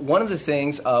 Well, one of the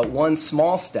things, one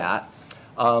small stat,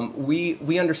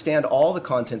 we understand all the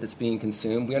content that's being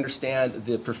consumed. We understand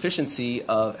the proficiency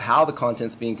of how the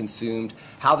content's being consumed,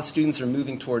 how the students are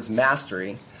moving towards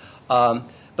mastery.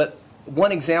 But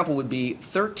one example would be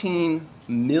 13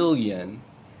 million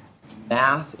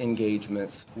math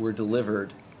engagements were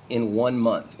delivered in 1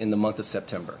 month, in the month of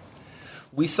September.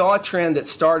 We saw a trend that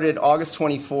started August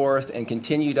 24th and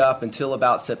continued up until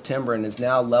about September and is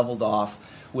now leveled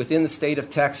off. Within the state of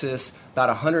Texas, about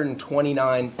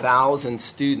 129,000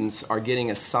 students are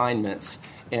getting assignments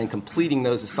and completing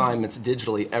those assignments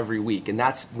digitally every week, and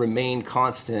that's remained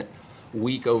constant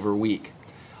week over week.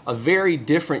 A very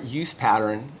different use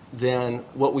pattern than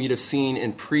what we'd have seen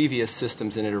in previous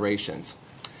systems and iterations.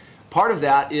 Part of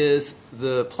that is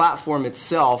the platform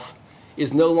itself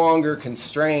is no longer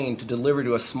constrained to deliver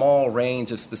to a small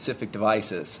range of specific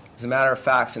devices. As a matter of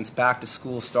fact, since back to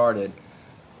school started,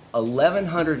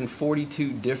 1,142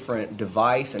 different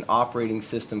device and operating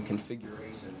system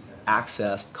configurations have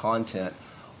accessed content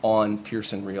on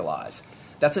Pearson Realize.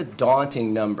 That's a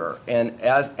daunting number, and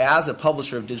as a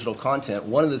publisher of digital content,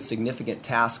 one of the significant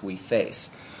tasks we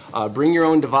face. Bring Your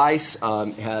Own Device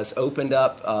has opened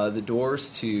up the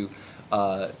doors to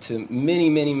many,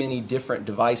 many, many different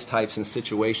device types and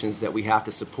situations that we have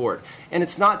to support. And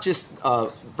it's not just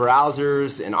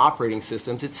browsers and operating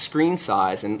systems, it's screen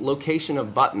size and location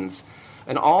of buttons,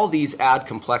 and all these add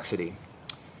complexity.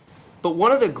 But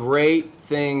one of the great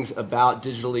things about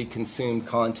digitally consumed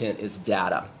content is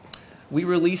data. We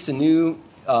released a new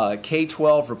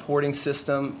K-12 reporting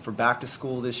system for back to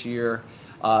school this year.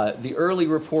 The early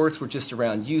reports were just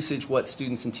around usage, what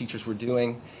students and teachers were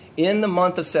doing. In the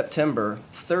month of September,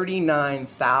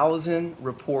 39,000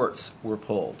 reports were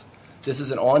pulled. This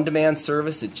is an on-demand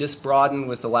service. It just broadened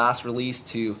with the last release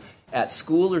to, at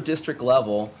school or district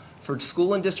level, for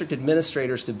school and district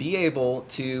administrators to be able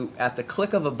to, at the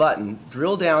click of a button,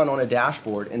 drill down on a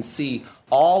dashboard and see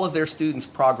all of their students'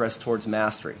 progress towards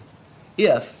mastery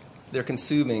if they're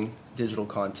consuming digital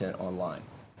content online.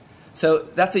 So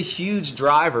that's a huge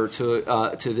driver to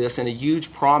this and a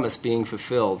huge promise being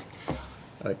fulfilled.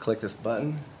 I click this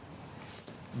button.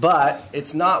 But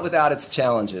it's not without its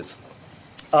challenges.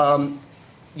 You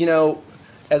know,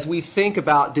 as we think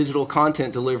about digital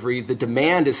content delivery, the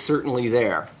demand is certainly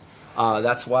there.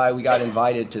 That's why we got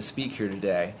invited to speak here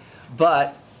today.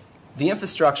 But the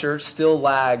infrastructure still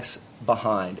lags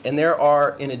behind. And there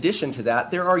are, in addition to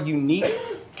that, there are unique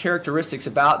characteristics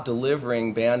about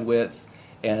delivering bandwidth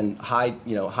and high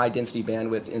density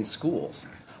bandwidth in schools.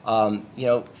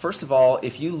 First of all,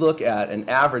 if you look at an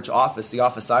average office, the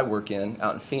office I work in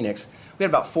out in Phoenix, we had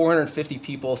about 450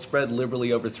 people spread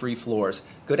liberally over 3 floors.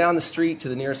 Go down the street to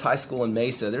the nearest high school in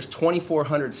Mesa, there's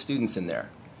 2,400 students in there.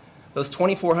 Those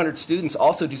 2,400 students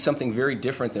also do something very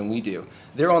different than we do.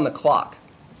 They're on the clock.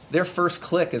 Their first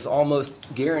click is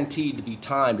almost guaranteed to be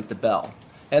timed at the bell,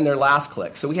 and their last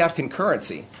click. So we have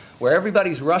concurrency, where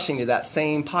everybody's rushing to that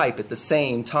same pipe at the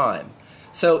same time.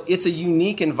 So it's a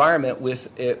unique environment where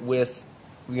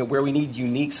we need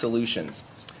unique solutions.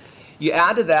 You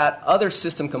add to that other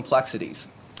system complexities.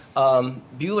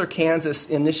 Buhler, Kansas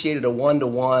initiated a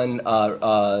one-to-one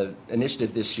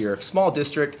initiative this year. Small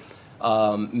district,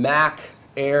 Mac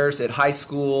Airs at high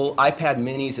school, iPad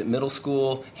minis at middle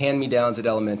school, hand-me-downs at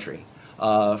elementary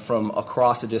from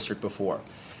across the district before.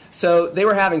 So they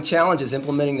were having challenges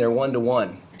implementing their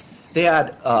one-to-one. They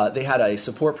had a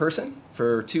support person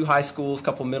for 2 high schools, a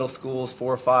couple middle schools,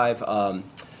 4 or 5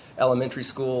 elementary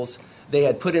schools. They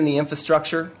had put in the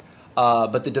infrastructure,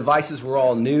 but the devices were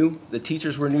all new. The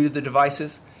teachers were new to the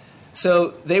devices.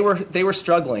 So they were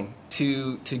struggling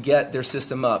to get their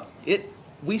system up.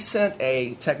 We sent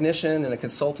a technician and a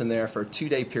consultant there for a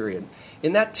 2-day period.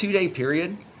 In that 2-day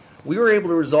period, we were able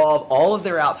to resolve all of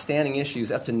their outstanding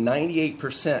issues. Up to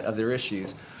 98% of their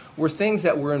issues were things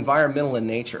that were environmental in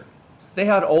nature. They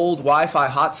had old Wi-Fi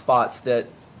hotspots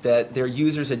that their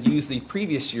users had used the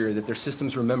previous year that their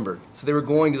systems remembered, so they were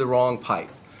going to the wrong pipe.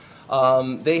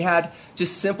 They had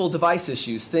just simple device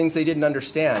issues, things they didn't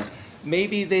understand.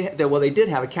 Maybe they did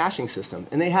have a caching system,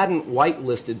 and they hadn't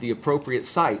whitelisted the appropriate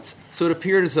sites, so it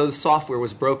appeared as though the software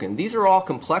was broken. These are all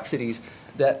complexities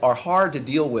that are hard to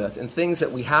deal with and things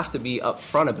that we have to be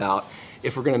upfront about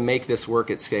if we're going to make this work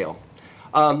at scale.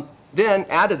 Then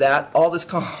add to that all this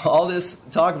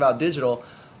talk about digital.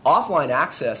 Offline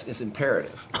access is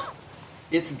imperative.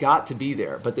 It's got to be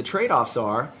there. But the trade-offs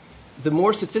are the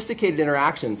more sophisticated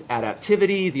interactions,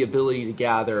 adaptivity, the ability to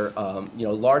gather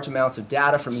large amounts of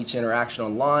data from each interaction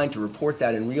online, to report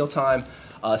that in real time,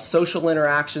 social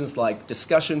interactions like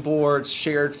discussion boards,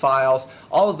 shared files,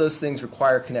 all of those things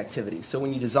require connectivity. So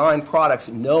when you design products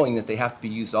knowing that they have to be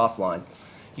used offline,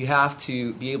 you have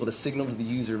to be able to signal to the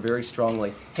user very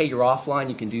strongly, hey, you're offline,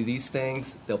 you can do these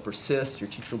things, they'll persist, your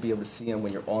teacher will be able to see them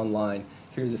when you're online,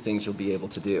 here are the things you'll be able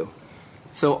to do.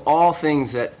 So all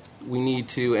things that we need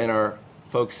to and are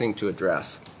focusing to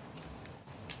address.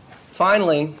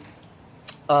 Finally,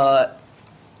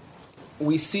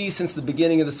 we see since the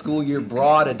beginning of the school year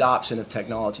broad adoption of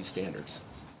technology standards.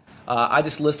 I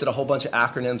just listed a whole bunch of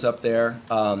acronyms up there,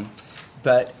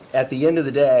 but at the end of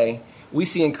the day, we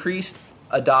see increased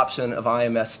adoption of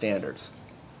IMS standards.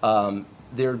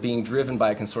 They're being driven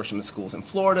by a consortium of schools in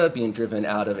Florida, being driven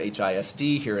out of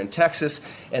HISD here in Texas,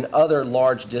 and other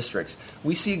large districts.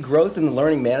 We see growth in the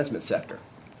learning management sector.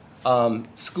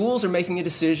 Schools are making a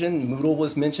decision, Moodle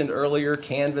was mentioned earlier,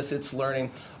 Canvas, It's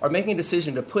Learning, are making a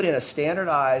decision to put in a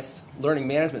standardized learning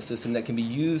management system that can be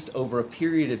used over a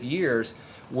period of years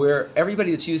where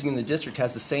everybody that's using in the district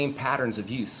has the same patterns of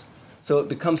use. So it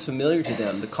becomes familiar to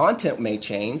them. The content may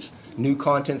change, new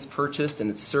content's purchased and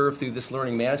it's served through this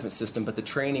learning management system, but the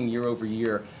training year over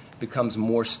year becomes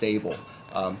more stable.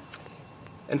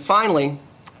 And finally,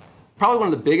 probably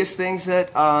one of the biggest things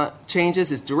that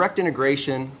changes is direct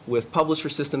integration with publisher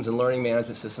systems and learning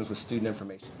management systems with student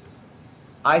information.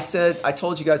 I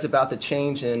told you guys about the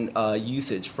change in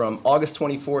usage. From August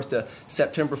 24th to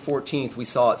September 14th, we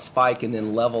saw it spike and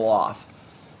then level off.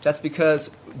 That's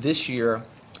because this year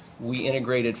we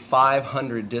integrated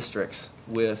 500 districts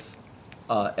with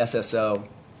SSO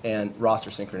and roster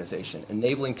synchronization,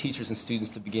 enabling teachers and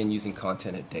students to begin using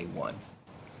content at day one.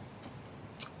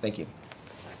 Thank you.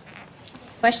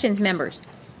 Questions, members?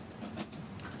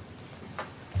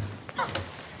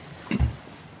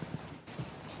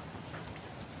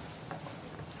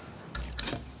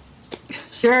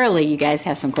 Surely you guys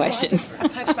have some questions. I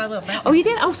punched my little button. Oh, you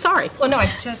did? Oh, sorry. Well, no, I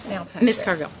just now punched Miss it.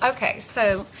 Cargill. Okay,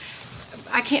 so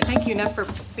I can't thank you enough for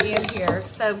being here.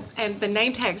 So, and the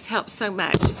name tags help so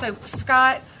much. So,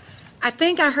 Scott, I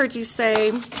think I heard you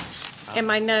say in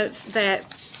my notes that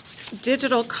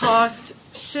digital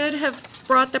cost should have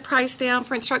brought the price down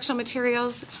for instructional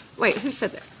materials. Wait, who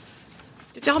said that?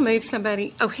 Did y'all move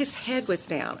somebody? Oh, his head was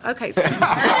down. Okay. So was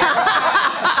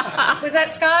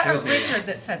that Scott or Richard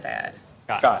that said that?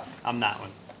 Scott. I'm that one.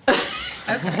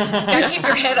 Okay. Gotta keep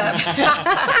your head up.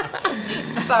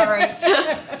 Sorry.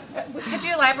 Could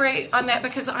you elaborate on that?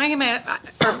 Because I am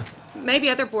or maybe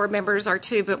other board members are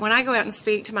too, but when I go out and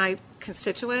speak to my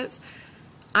constituents,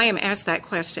 I am asked that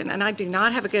question, and I do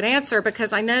not have a good answer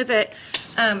because I know that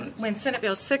when Senate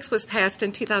Bill 6 was passed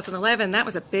in 2011, that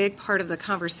was a big part of the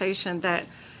conversation that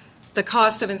the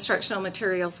cost of instructional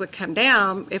materials would come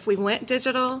down if we went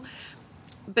digital,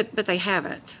 but they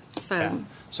haven't. So, yeah.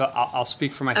 So I'll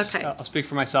speak for myself. Okay. I'll speak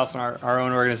for myself and our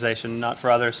own organization, not for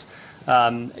others.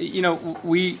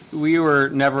 We were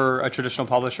never a traditional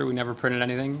publisher. We never printed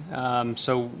anything.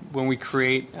 So when we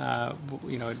create,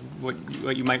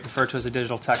 what you might refer to as a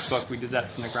digital textbook, we did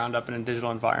that from the ground up in a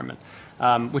digital environment,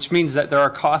 which means that there are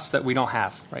costs that we don't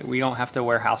have. Right? We don't have to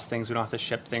warehouse things. We don't have to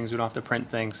ship things. We don't have to print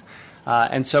things.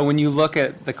 And so when you look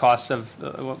at the cost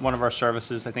of one of our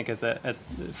services, I think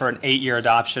for an 8-year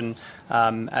adoption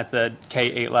at the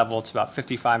K-8 level, it's about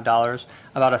 $55.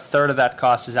 About a third of that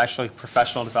cost is actually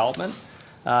professional development.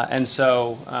 And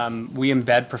so we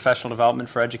embed professional development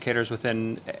for educators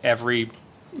within every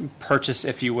purchase,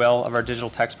 if you will, of our digital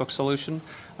textbook solution,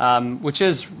 which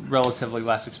is relatively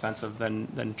less expensive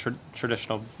than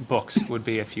traditional books would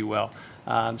be, if you will.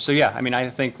 So yeah, I mean, I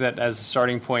think that as a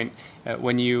starting point,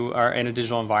 when you are in a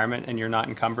digital environment and you're not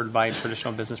encumbered by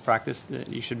traditional business practice,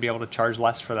 you should be able to charge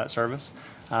less for that service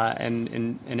and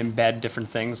embed different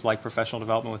things like professional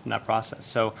development within that process.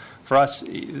 So for us,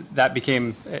 that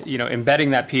became, embedding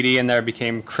that PD in there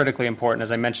became critically important.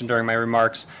 As I mentioned during my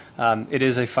remarks, it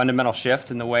is a fundamental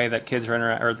shift in the way that kids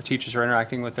or the teachers are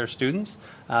interacting with their students,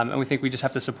 and we think we just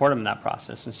have to support them in that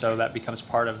process. And so that becomes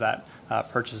part of that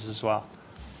purchase as well.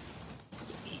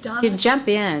 To jump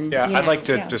in. Yeah, I'd like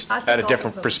to just add a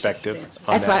different perspective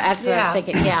on That's what that. I was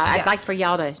thinking. Yeah, I'd like for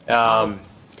y'all to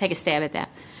take a stab at that.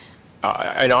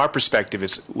 And our perspective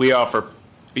is we offer,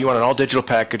 you want an all-digital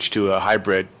package to a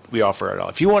hybrid, we offer it all.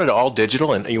 If you wanted all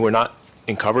digital and you were not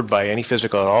encumbered by any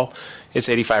physical at all, it's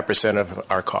 85% of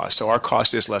our cost. So our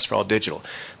cost is less for all digital.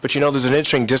 But you know, there's an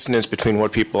interesting dissonance between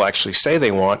what people actually say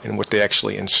they want and what they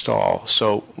actually install.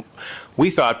 So we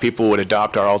thought people would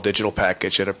adopt our all-digital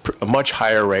package at a much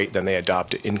higher rate than they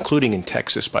adopt it, including in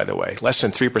Texas, by the way. Less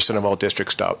than 3% of all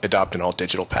districts adopt an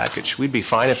all-digital package. We'd be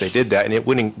fine if they did that, and it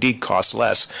would indeed cost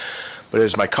less. But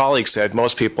as my colleague said,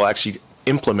 most people actually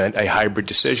implement a hybrid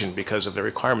decision because of the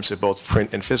requirements of both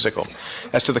print and physical.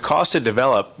 As to the cost to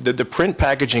develop, the print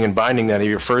packaging and binding that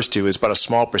he refers to is about a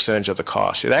small percentage of the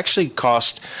cost. It actually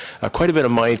costs quite a bit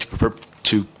of money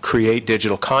to create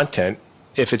digital content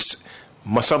if it's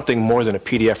something more than a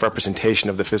PDF representation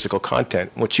of the physical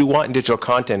content. What you want in digital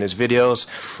content is videos,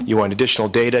 you want additional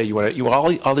data, you want all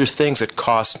the other things that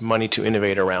cost money to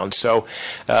innovate around. So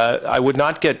I would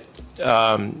not get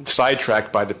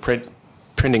sidetracked by the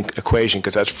printing equation,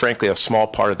 because that's frankly a small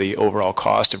part of the overall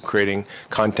cost of creating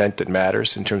content that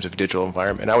matters in terms of digital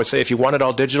environment. And I would say if you want it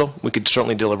all digital, we could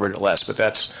certainly deliver it at less, but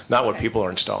that's not what people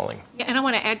are installing. Yeah, and I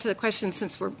want to add to the question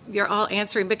since you're all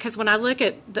answering, because when I look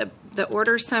at the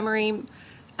order summary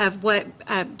of what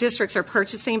districts are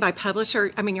purchasing by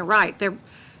publisher, I mean, you're right. They're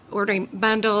ordering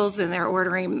bundles and they're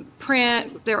ordering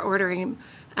print, they're ordering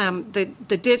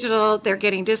the digital, they're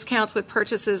getting discounts with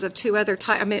purchases of 2 other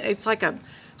types. I mean, it's like a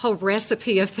whole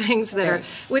recipe of things that are,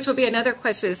 which will be another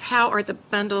question, is how are the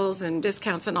bundles and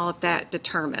discounts and all of that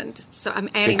determined? So I'm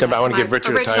adding that to my I want to give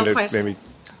Richard a time to question. maybe.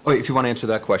 Oh, if you want to answer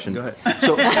that question. Go ahead.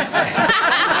 So, I'm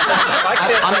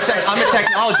a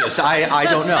technologist. I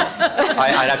don't know.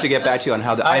 I'd have to get back to you on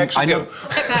how that. I know.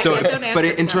 So, but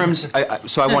in terms,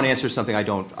 so I want to answer something I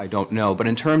don't know. But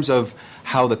in terms of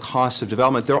how the costs of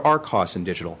development, there are costs in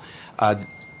digital.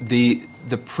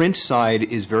 The print side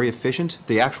is very efficient.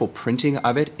 The actual printing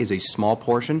of it is a small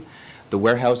portion. The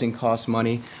warehousing costs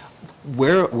money.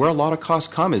 Where a lot of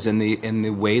costs come is in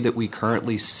the way that we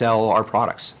currently sell our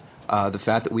products. The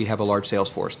fact that we have a large sales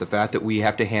force, the fact that we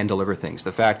have to hand deliver things,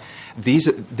 the fact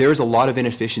there's a lot of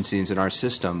inefficiencies in our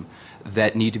system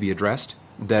that need to be addressed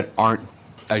that aren't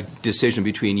a decision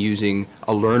between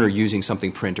a learner using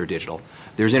something print or digital.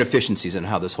 There's inefficiencies in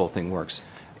how this whole thing works.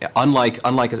 Unlike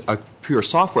a pure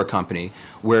software company,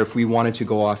 where if we wanted to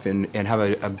go off and have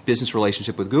a business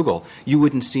relationship with Google, you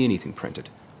wouldn't see anything printed,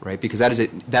 right? Because that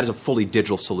is a fully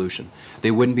digital solution.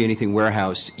 There wouldn't be anything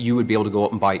warehoused. You would be able to go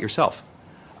out and buy it yourself.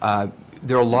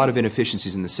 There are a lot of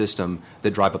inefficiencies in the system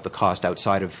that drive up the cost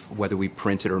outside of whether we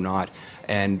print it or not.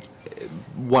 And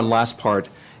one last part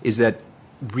is that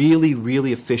really,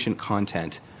 really efficient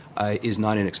content is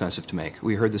not inexpensive to make.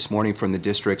 We heard this morning from the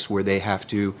districts where they have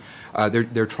to,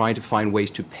 they're trying to find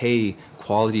ways to pay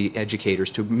quality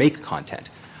educators to make content.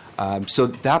 So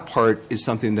that part is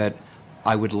something that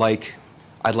I'd like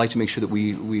to make sure that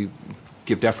we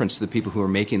give deference to the people who are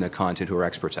making the content, who are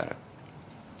experts at it.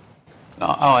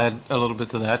 I'll add a little bit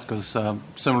to that because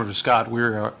similar to Scott, we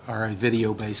are a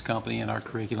video-based company and our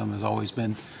curriculum has always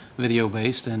been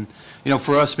video-based. And, you know,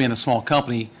 for us being a small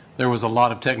company, there was a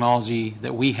lot of technology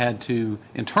that we had to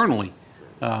internally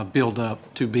build up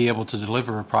to be able to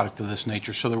deliver a product of this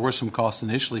nature. So there were some costs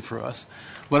initially for us.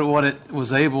 But what it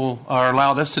was able or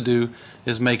allowed us to do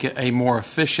is make it a more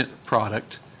efficient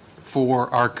product for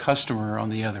our customer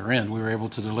on the other end. We were able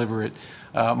to deliver it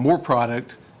more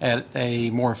product at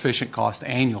a more efficient cost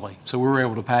annually. So we were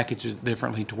able to package it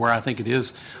differently to where I think it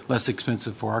is less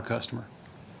expensive for our customer.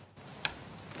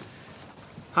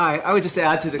 Hi, I would just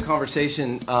add to the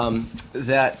conversation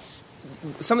that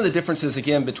some of the differences,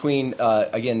 again, between,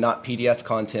 again, not PDF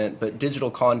content, but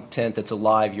digital content that's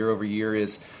alive year over year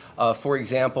is, for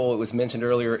example, it was mentioned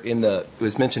earlier in the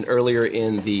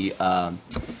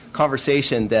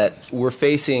conversation that we're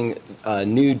facing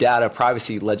new data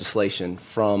privacy legislation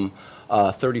from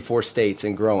 34 states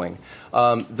and growing.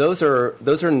 Those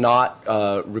are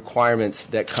not requirements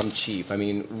that come cheap. I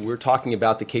mean, we're talking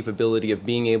about the capability of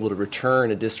being able to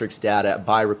return a district's data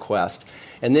by request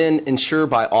and then ensure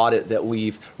by audit that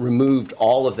we've removed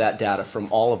all of that data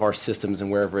from all of our systems and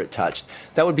wherever it touched.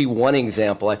 That would be one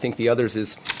example. I think the others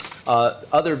is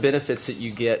other benefits that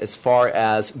you get as far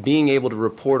as being able to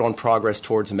report on progress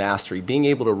towards mastery, being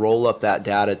able to roll up that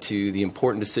data to the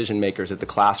important decision makers at the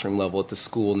classroom level, at the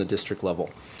school and the district level.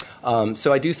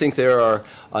 So I do think there are,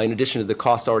 in addition to the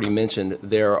costs already mentioned,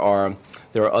 there are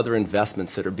other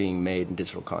investments that are being made in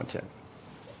digital content.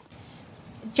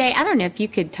 Jay, I don't know if you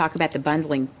could talk about the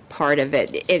bundling part of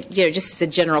it. Just as a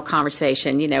general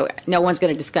conversation. No one's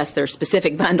going to discuss their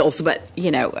specific bundles, but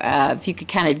if you could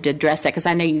kind of address that, because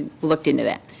I know you looked into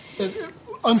that.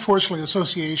 unfortunately,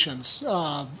 associations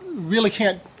really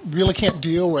can't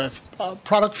deal with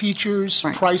product features,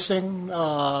 pricing.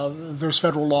 There's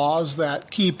federal laws that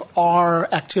keep our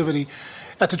activity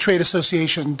at the trade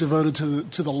association devoted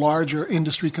to the larger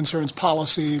industry concerns,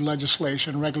 policy,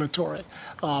 legislation, regulatory.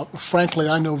 Frankly,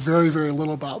 I know very, very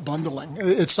little about bundling.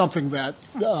 It's something that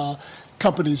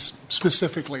companies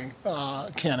specifically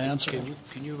can't answer.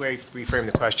 Can you reframe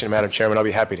the question, Madam Chairman? I'll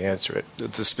be happy to answer it.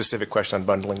 The specific question on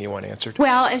bundling you want answered.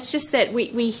 Well, it's just that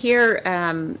we hear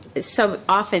so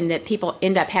often that people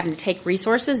end up having to take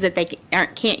resources that they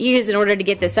can't use in order to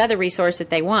get this other resource that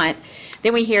they want.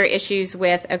 Then we hear issues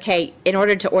with, okay, in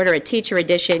order to order a teacher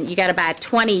edition, you got to buy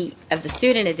 20 of the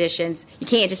student editions. You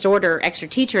can't just order extra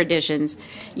teacher editions,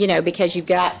 because you've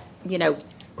got,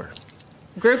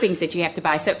 groupings that you have to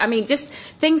buy. So, I mean, just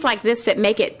things like this that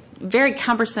make it very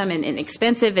cumbersome and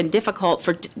expensive and difficult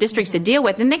for districts to deal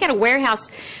with. And they got to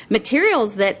warehouse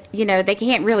materials that, they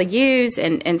can't really use.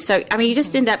 And so, I mean, you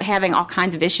just end up having all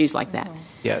kinds of issues like that.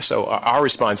 Yeah, so our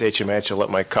response, HMH, I'll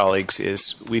let my colleagues,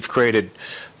 is we've created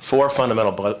 4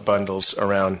 fundamental bundles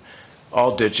around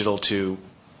all digital to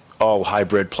all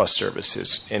hybrid plus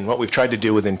services. And what we've tried to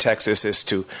do within Texas is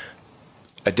to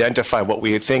identify what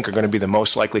we think are going to be the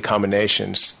most likely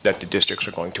combinations that the districts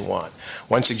are going to want.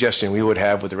 One suggestion we would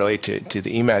have with relate to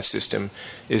the EMAT system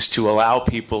is to allow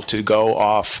people to go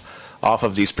off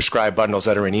of these prescribed bundles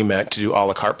that are in EMAT to do a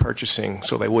la carte purchasing,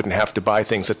 so they wouldn't have to buy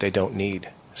things that they don't need.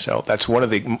 So that's one of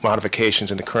the modifications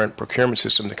in the current procurement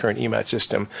system, the current EMAT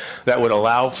system, that would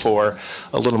allow for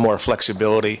a little more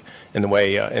flexibility in the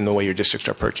way your districts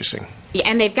are purchasing. Yeah,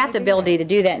 and they've got the ability to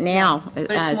do that now. But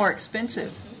it's more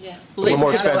expensive. Yeah. A little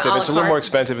more expensive. It's a little more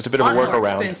expensive. It's a bit of a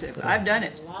workaround. More expensive. I've done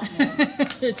it.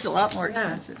 It's a lot more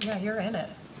expensive. Yeah, you're in it.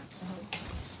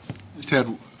 Just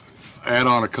had add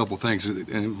on a couple things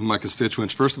with my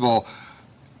constituents. First of all,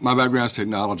 my background is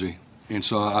technology. And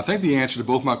so I think the answer to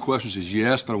both my questions is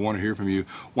yes, but I want to hear from you.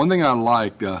 One thing I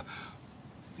liked,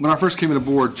 when I first came on the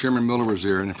board, Chairman Miller was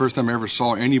there, and the first time I ever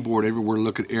saw any board everywhere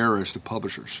look at errors to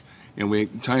publishers. And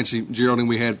Geraldine,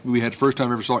 we had the first time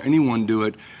I ever saw anyone do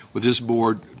it with this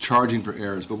board charging for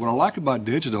errors. But what I like about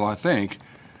digital, I think,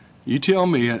 you tell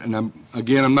me, and I'm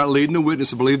not leading the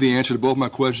witness, I believe the answer to both my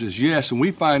questions is yes, and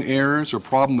we find errors or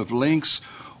problem with links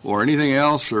or anything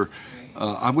else, or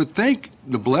I would think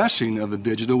the blessing of the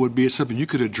digital would be something you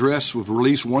could address with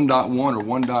release 1.1 or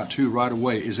 1.2 right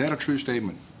away. Is that a true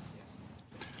statement?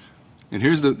 And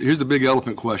here's the big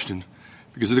elephant question,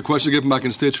 because it's the question I give my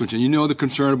constituents, and you know the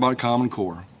concern about Common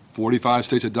Core. 45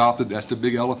 states adopted, that's the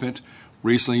big elephant.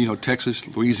 Recently,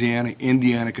 Texas, Louisiana,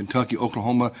 Indiana, Kentucky,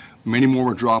 Oklahoma, many more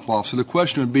were drop-off. So the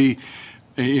question would be,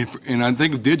 and I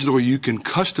think with digital you can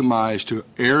customize to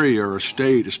area or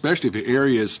state, especially if the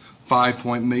area is 5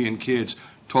 million kids,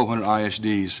 1,200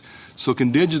 ISDs. So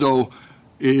can digital,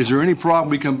 is there any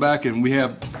problem we come back and we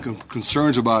have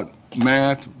concerns about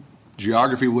math,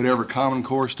 geography, whatever, Common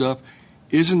Core stuff?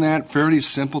 Isn't that fairly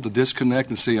simple to disconnect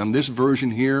and say on this version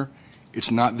here,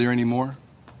 it's not there anymore?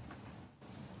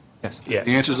 Yes. Yeah.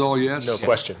 The answer is all yes? No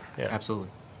question. Yeah. Absolutely.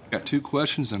 Got 2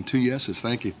 questions and 2 yeses.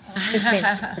 Thank you.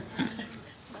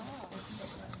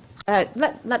 Let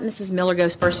Mrs. Miller go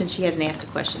first, since she hasn't asked a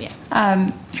question yet.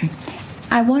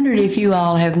 I wondered if you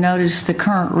all have noticed the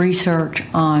current research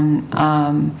on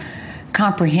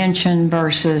comprehension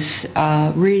versus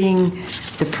reading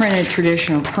the printed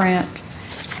traditional print,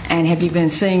 and have you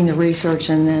been seeing the research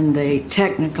and then the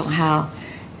technical, how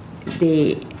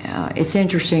it's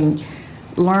interesting,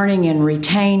 learning and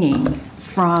retaining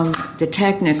from the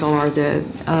technical or the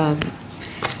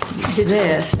to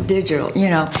this digital,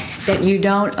 that you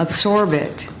don't absorb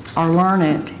it or learn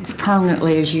it as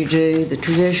permanently as you do the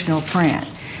traditional print.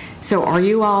 So are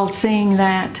you all seeing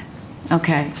that?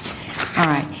 Okay. All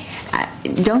right.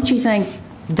 Don't you think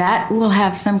that will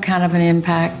have some kind of an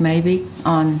impact maybe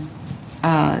on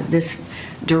this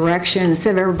direction,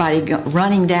 instead of everybody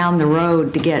running down the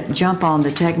road to jump on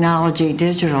the technology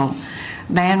digital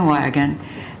bandwagon,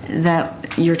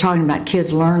 that you're talking about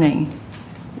kids learning?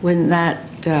 Wouldn't that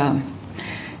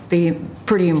be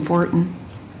pretty important?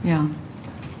 Yeah.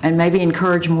 And maybe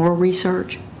encourage more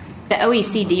research? The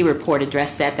OECD report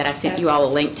addressed that I sent you all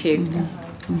a link to.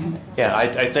 Yeah, I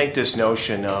think this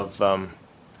notion of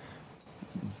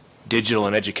digital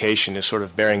and education is sort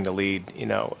of bearing the lead.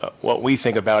 What we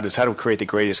think about is how do we create the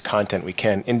greatest content we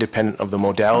can, independent of the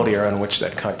modality around which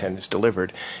that content is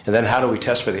delivered, and then how do we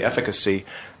test for the efficacy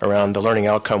around the learning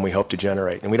outcome we hope to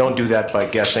generate. And we don't do that by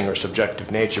guessing or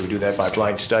subjective nature. We do that by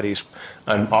blind studies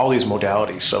on all these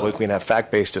modalities, so we can have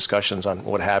fact-based discussions on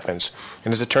what happens.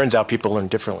 And as it turns out, people learn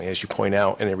differently, as you point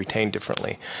out, and they retain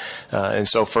differently. And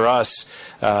so for us,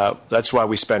 that's why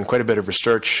we spend quite a bit of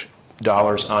research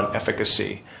dollars on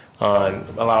efficacy, on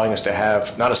allowing us to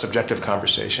have not a subjective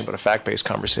conversation, but a fact-based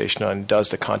conversation on does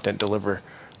the content deliver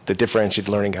the differentiated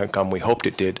learning outcome we hoped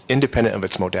it did, independent of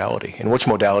its modality, and which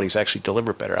modalities actually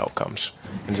deliver better outcomes.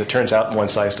 And as it turns out, one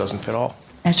size doesn't fit all.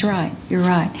 That's right. You're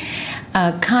right.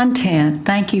 Content,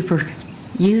 thank you for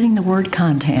using the word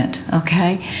content,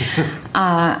 okay?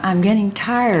 I'm getting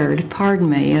tired, pardon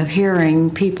me, of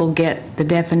hearing people get the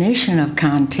definition of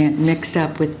content mixed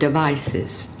up with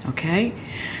devices, okay?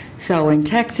 So in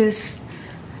Texas,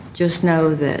 just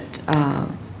know that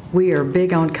we are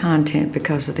big on content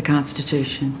because of the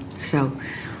Constitution. So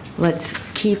let's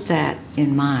keep that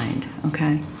in mind,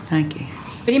 okay? Thank you.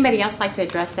 Would anybody else like to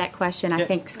address that question? I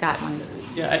think Scott wanted.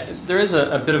 Yeah, there is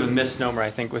a bit of a misnomer, I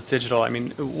think, with digital. I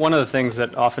mean, one of the things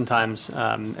that oftentimes,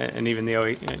 and even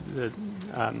the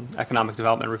Economic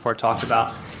Development Report talked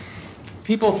about,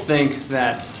 people think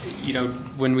that,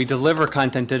 when we deliver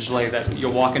content digitally, that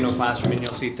you'll walk into a classroom and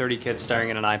you'll see 30 kids staring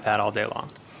at an iPad all day long.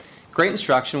 Great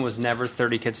instruction was never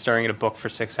 30 kids staring at a book for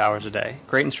 6 hours a day.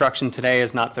 Great instruction today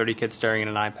is not 30 kids staring at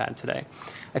an iPad today.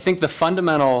 I think the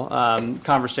fundamental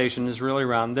conversation is really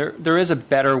around there is a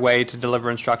better way to deliver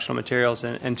instructional materials.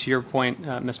 And to your point,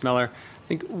 Ms. Miller, I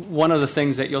think one of the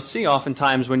things that you'll see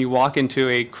oftentimes when you walk into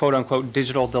a quote-unquote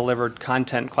digital delivered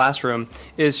content classroom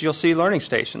is you'll see learning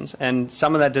stations. And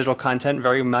some of that digital content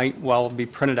very might well be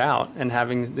printed out and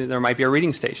there might be a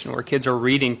reading station where kids are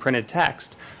reading printed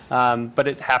text. But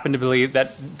it happened to be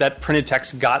that printed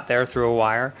text got there through a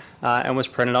wire and was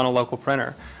printed on a local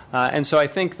printer. And so I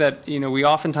think that we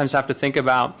oftentimes have to think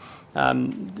about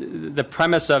the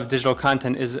premise of digital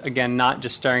content is, again, not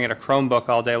just staring at a Chromebook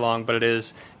all day long, but it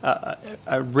is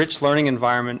a rich learning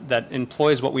environment that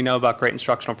employs what we know about great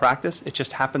instructional practice. It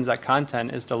just happens that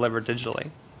content is delivered digitally.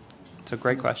 It's a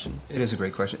great question. It is a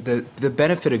great question. The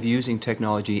benefit of using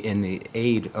technology in the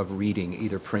aid of reading,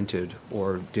 either printed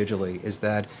or digitally, is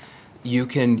that you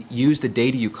can use the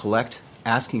data you collect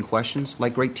asking questions,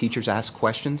 like great teachers ask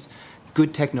questions.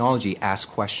 Good technology asks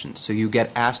questions. So you get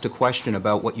asked a question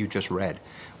about what you just read.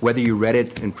 Whether you read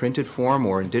it in printed form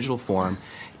or in digital form,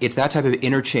 it's that type of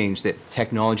interchange that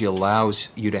technology allows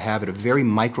you to have at a very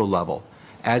micro level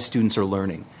as students are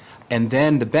learning. And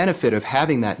then the benefit of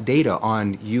having that data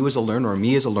on you as a learner or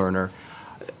me as a learner,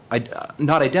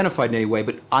 not identified in any way,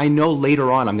 but I know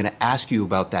later on I'm going to ask you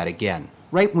about that again,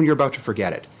 right when you're about to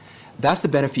forget it. That's the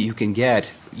benefit you can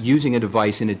get using a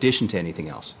device in addition to anything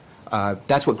else.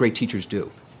 That's what great teachers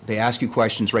do. They ask you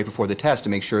questions right before the test to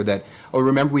make sure that, oh,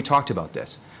 remember we talked about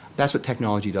this. That's what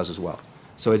technology does as well.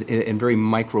 So in very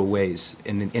micro ways,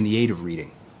 in the aid of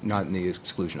reading, not in the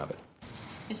exclusion of it.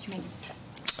 Mr. Megan.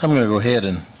 I'm going to go ahead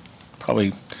and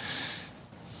probably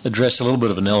address a little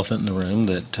bit of an elephant in the room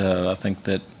that I think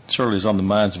that certainly is on the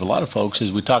minds of a lot of folks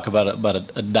as we talk about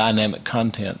a dynamic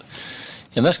content.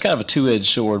 And that's kind of a two-edged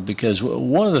sword, because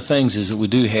one of the things is that we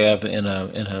do have in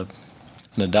an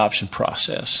adoption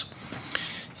process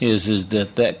is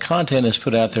that content is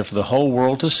put out there for the whole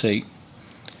world to see,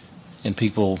 and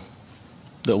people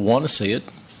that want to see it,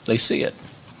 they see it.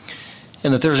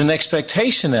 And that there's an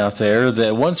expectation out there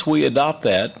that once we adopt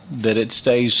that it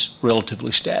stays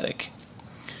relatively static.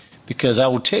 Because I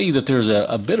will tell you that there's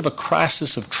a bit of a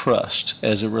crisis of trust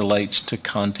as it relates to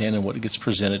content and what gets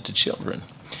presented to children.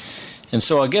 And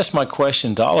so I guess my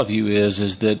question to all of you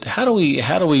is that how do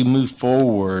we move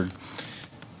forward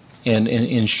and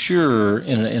ensure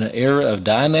in an era of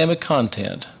dynamic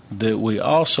content that we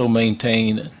also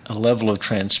maintain a level of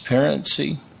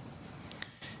transparency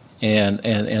and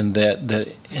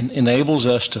that enables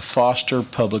us to foster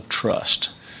public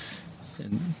trust?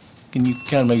 And can you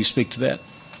kind of maybe speak to that?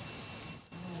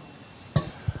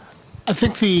 I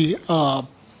think the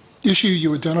issue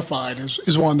you identified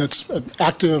is one that's an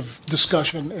active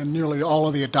discussion in nearly all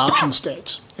of the adoption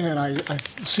states. And I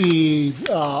see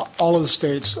all of the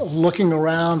states looking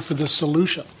around for this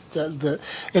solution.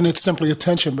 And it's simply a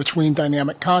tension between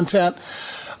dynamic content.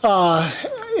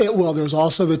 There's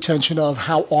also the tension of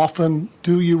how often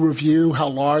do you review, how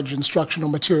large instructional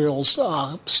materials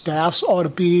staffs ought to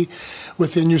be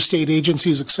within your state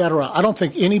agencies, et cetera. I don't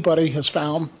think anybody has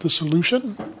found the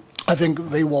solution. I think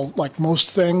they will, like most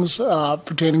things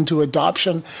pertaining to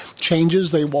adoption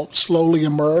changes, they will slowly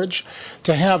emerge.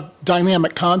 To have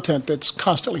dynamic content that's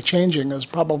constantly changing is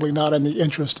probably not in the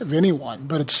interest of anyone,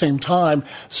 but at the same time,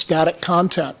 static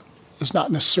content is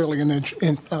not necessarily in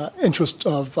the interest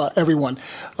of everyone.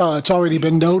 It's already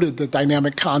been noted that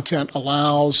dynamic content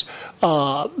allows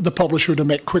the publisher to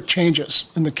make quick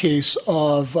changes in the case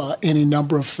of any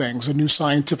number of things, a new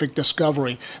scientific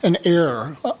discovery, an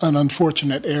error, an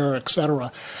unfortunate error,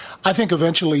 etc. I think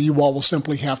eventually you all will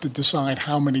simply have to decide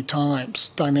how many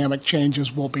times dynamic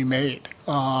changes will be made.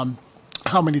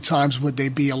 How many times would they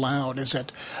be allowed? Is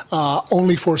it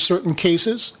only for certain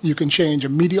cases? You can change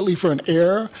immediately for an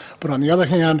error, but on the other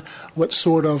hand, what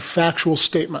sort of factual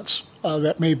statements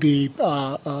that may be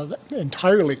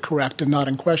entirely correct and not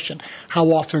in question, how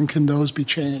often can those be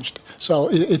changed? So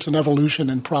it's an evolution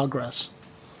in progress.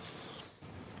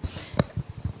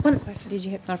 One question. Did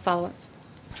you have a follow-up?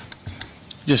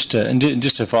 Just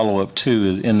to follow up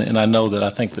too, and I know that I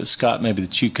think that Scott, maybe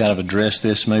that you kind of addressed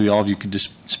this, maybe all of you could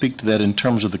just speak to that in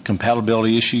terms of the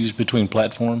compatibility issues between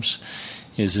platforms.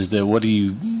 Is that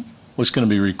what's going to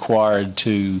be required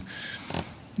to,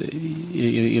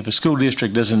 if a school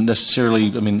district doesn't necessarily,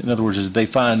 I mean, in other words, is they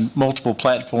find multiple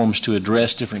platforms to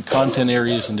address different content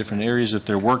areas and different areas that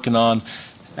they're working on,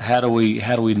 how do we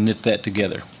knit that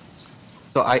together?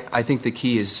 So I think the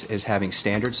key is having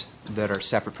standards that are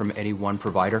separate from any one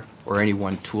provider or any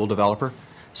one tool developer.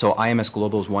 So IMS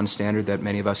Global is one standard that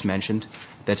many of us mentioned.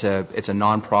 It's a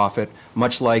nonprofit.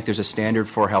 Much like there's a standard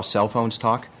for how cell phones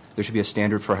talk, there should be a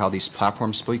standard for how these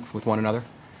platforms speak with one another.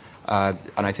 And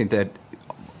I think that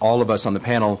all of us on the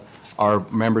panel are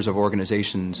members of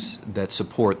organizations that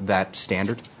support that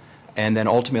standard. And then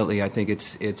ultimately, I think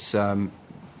it's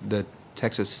the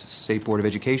Texas State Board of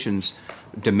Education's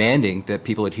demanding that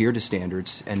people adhere to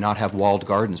standards and not have walled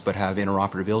gardens, but have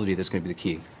interoperability that's going to be the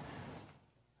key.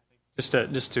 Just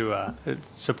to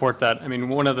support that, I mean,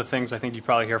 one of the things I think you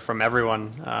probably hear from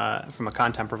everyone from a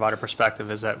content provider perspective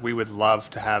is that we would love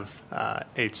to have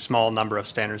a small number of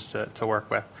standards to work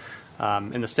with.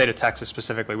 In the state of Texas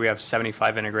specifically, we have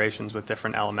 75 integrations with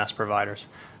different LMS providers.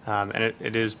 And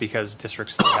it is because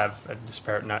districts have a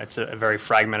disparate, it's a very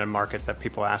fragmented market that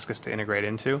people ask us to integrate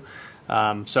into.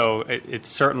 So it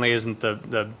certainly isn't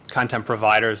the content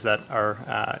providers that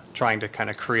are trying to kind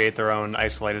of create their own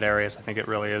isolated areas. I think it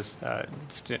really is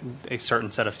a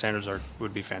certain set of standards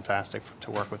would be fantastic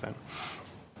to work within.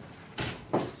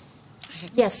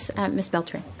 Yes, Ms.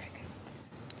 Beltran.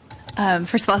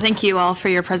 First of all, thank you all for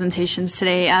your presentations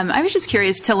today. I was just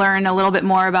curious to learn a little bit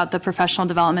more about the professional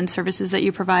development services that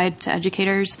you provide to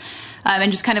educators,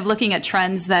 and just kind of looking at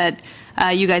trends that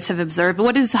you guys have observed.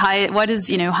 What is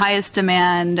highest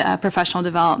demand professional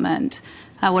development?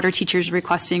 What are teachers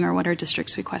requesting, or what are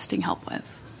districts requesting help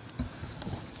with?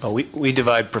 Well, we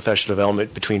divide professional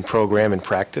development between program and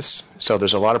practice. So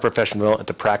there's a lot of professional development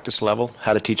at the practice level: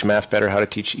 how to teach math better, how to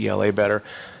teach ELA better,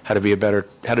 how to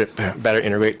better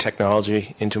integrate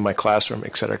technology into my classroom,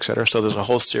 et cetera, et cetera. So there's a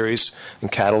whole series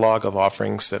and catalog of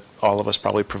offerings that all of us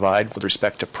probably provide with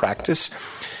respect to practice.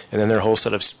 And then there are a whole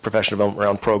set of professional development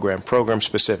around program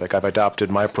specific. I've adopted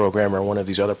my program or one of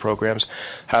these other programs.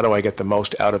 How do I get the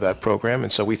most out of that program?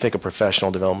 And so we think of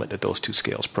professional development at those two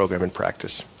scales, program and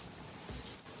practice.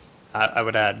 I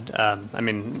would add, I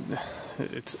mean,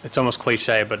 it's almost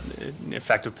cliche, but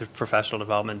effective professional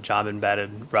development, job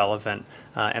embedded, relevant,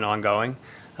 and ongoing.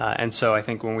 And so I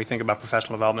think when we think about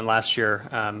professional development, last year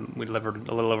we delivered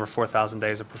a little over 4,000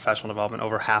 days of professional development.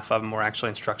 Over half of them were actually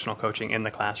instructional coaching in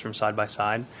the classroom side by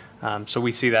side. So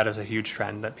we see that as a huge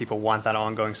trend, that people want that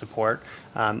ongoing support.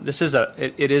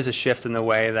 It is a shift in the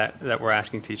way that we're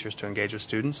asking teachers to engage with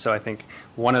students. So I think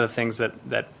one of the things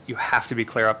that you have to be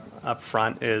clear up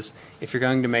front is, if you're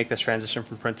going to make this transition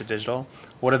from print to digital,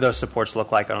 what do those supports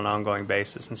look like on an ongoing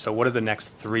basis? And so what do the next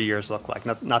 3 years look like?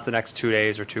 Not the next 2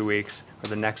 days or 2 weeks or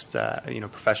the next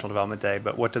professional development day,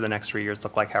 but what do the next 3 years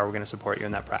look like? How are we going to support you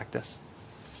in that practice?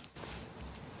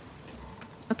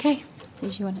 Okay.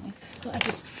 Did you want to? Well,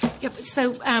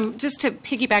 so just to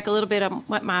piggyback a little bit on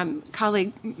what my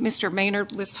colleague, Mr.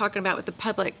 Maynard, was talking about with the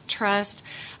public trust,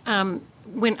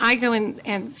 when I go in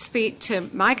and speak to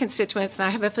my constituents, and I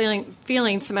have a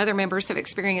feeling some other members have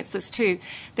experienced this too,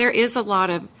 there is a lot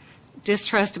of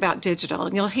distrust about digital.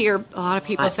 And you'll hear a lot of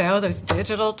people say, oh, those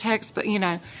digital texts, but,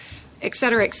 et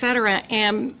cetera, et cetera.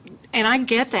 And I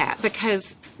get that,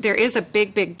 because there is a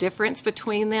big difference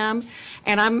between them.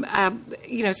 And I'm,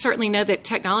 certainly know that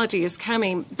technology is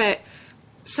coming, but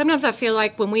sometimes I feel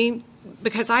like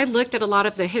because I looked at a lot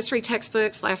of the history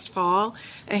textbooks last fall,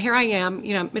 and here I am,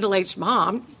 middle-aged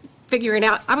mom, figuring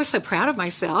out, I was so proud of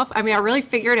myself. I mean, I really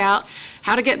figured out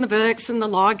how to get in the books and the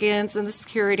logins and the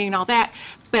security and all that.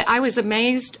 But I was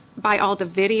amazed by all the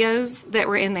videos that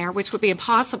were in there, which would be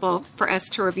impossible for us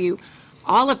to review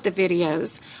all of the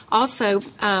videos. Also,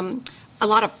 a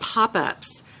lot of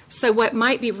pop-ups. So what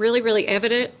might be really, really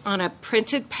evident on a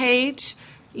printed page,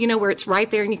 you know, where it's right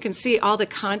there and you can see all the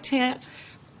content,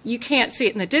 you can't see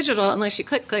it in the digital unless you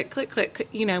click, click, click, click, click,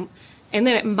 you know, and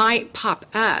then it might pop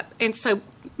up. And so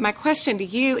my question to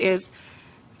you is,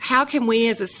 how can we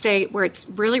as a state, where it's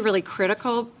really, really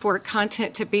critical for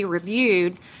content to be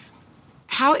reviewed,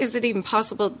 how is it even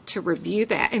possible to review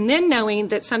that? And then knowing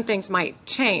that some things might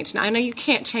change. Now, I know you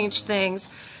can't change things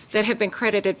that have been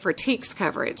credited for TEKS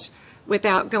coverage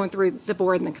without going through the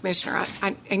board and the commissioner.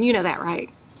 And you know that, right?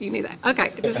 You knew that.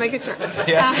 Okay, just making sure.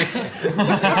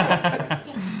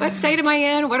 What state am I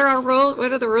in? What are our rules?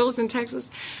 What are the rules in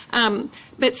Texas?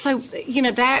 But so, you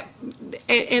know, that,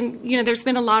 and, you know, there's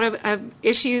been a lot of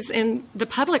issues in the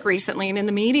public recently and in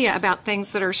the media about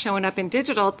things that are showing up in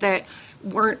digital that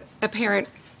weren't apparent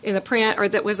in the print, or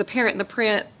that was apparent in the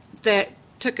print that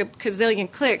took a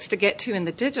gazillion clicks to get to in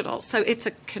the digital. So it's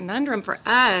a conundrum for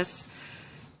us.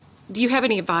 Do you have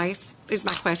any advice, is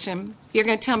my question? You're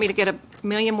going to tell me to get 1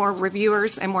 million more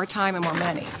reviewers and more time and more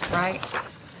money, right?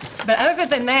 But other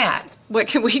than that, what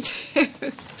can we do?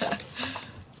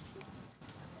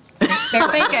 They're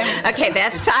thinking. Okay,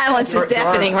 that silence is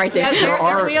deafening right there.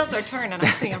 Their wheels are turning, I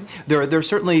see them. There are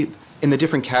certainly, in the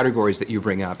different categories that you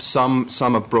bring up, some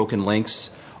of broken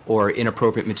links or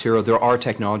inappropriate material. There are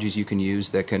technologies you can use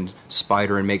that can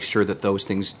spider and make sure that those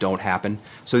things don't happen.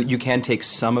 So you can take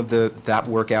some of that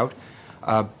work out,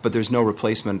 but there's no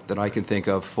replacement that I can think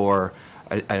of for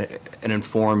an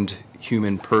informed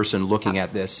human person looking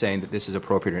at this, saying that this is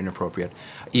appropriate or inappropriate,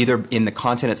 either in the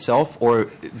content itself or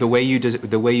the way you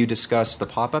discuss the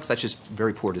pop-ups. That's just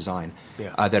very poor design.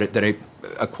 Yeah. That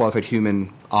a qualified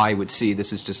human eye would see.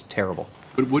 This is just terrible.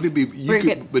 But would it be?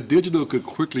 But digital could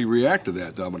quickly react to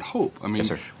that, though, I would hope. I mean, yes,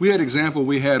 sir. We had example.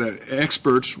 We had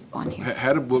experts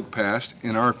had a book passed,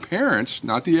 and our parents,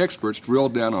 not the experts,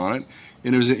 drilled down on it,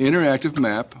 and it was an interactive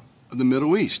map of the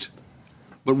Middle East.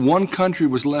 But one country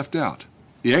was left out.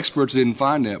 The experts didn't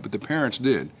find that, but the parents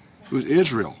did. It was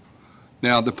Israel.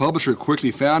 Now the publisher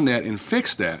quickly found that and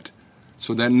fixed that.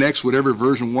 So that next whatever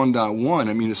version 1.1.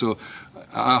 I mean, so.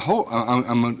 I'm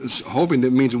hoping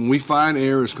that means when we find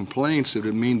errors, complaints, that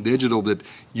it means digital, that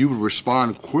you would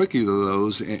respond quickly to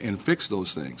those and fix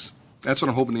those things. That's what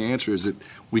I'm hoping the answer is, that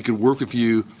we could work with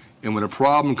you, and when a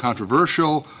problem,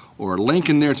 controversial, or a link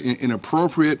in there is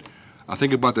inappropriate, I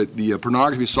think about the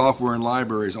pornography software and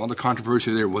libraries, all the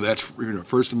controversy there. Well, that's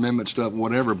First Amendment stuff,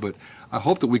 whatever. But I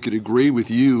hope that we could agree with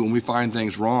you when we find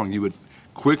things wrong. You would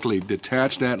quickly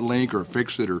detach that link or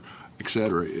fix it, or et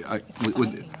cetera.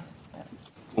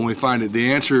 When we find it,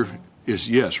 the answer is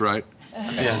yes, right?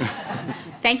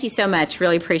 Thank you so much.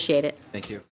 Really appreciate it. Thank you.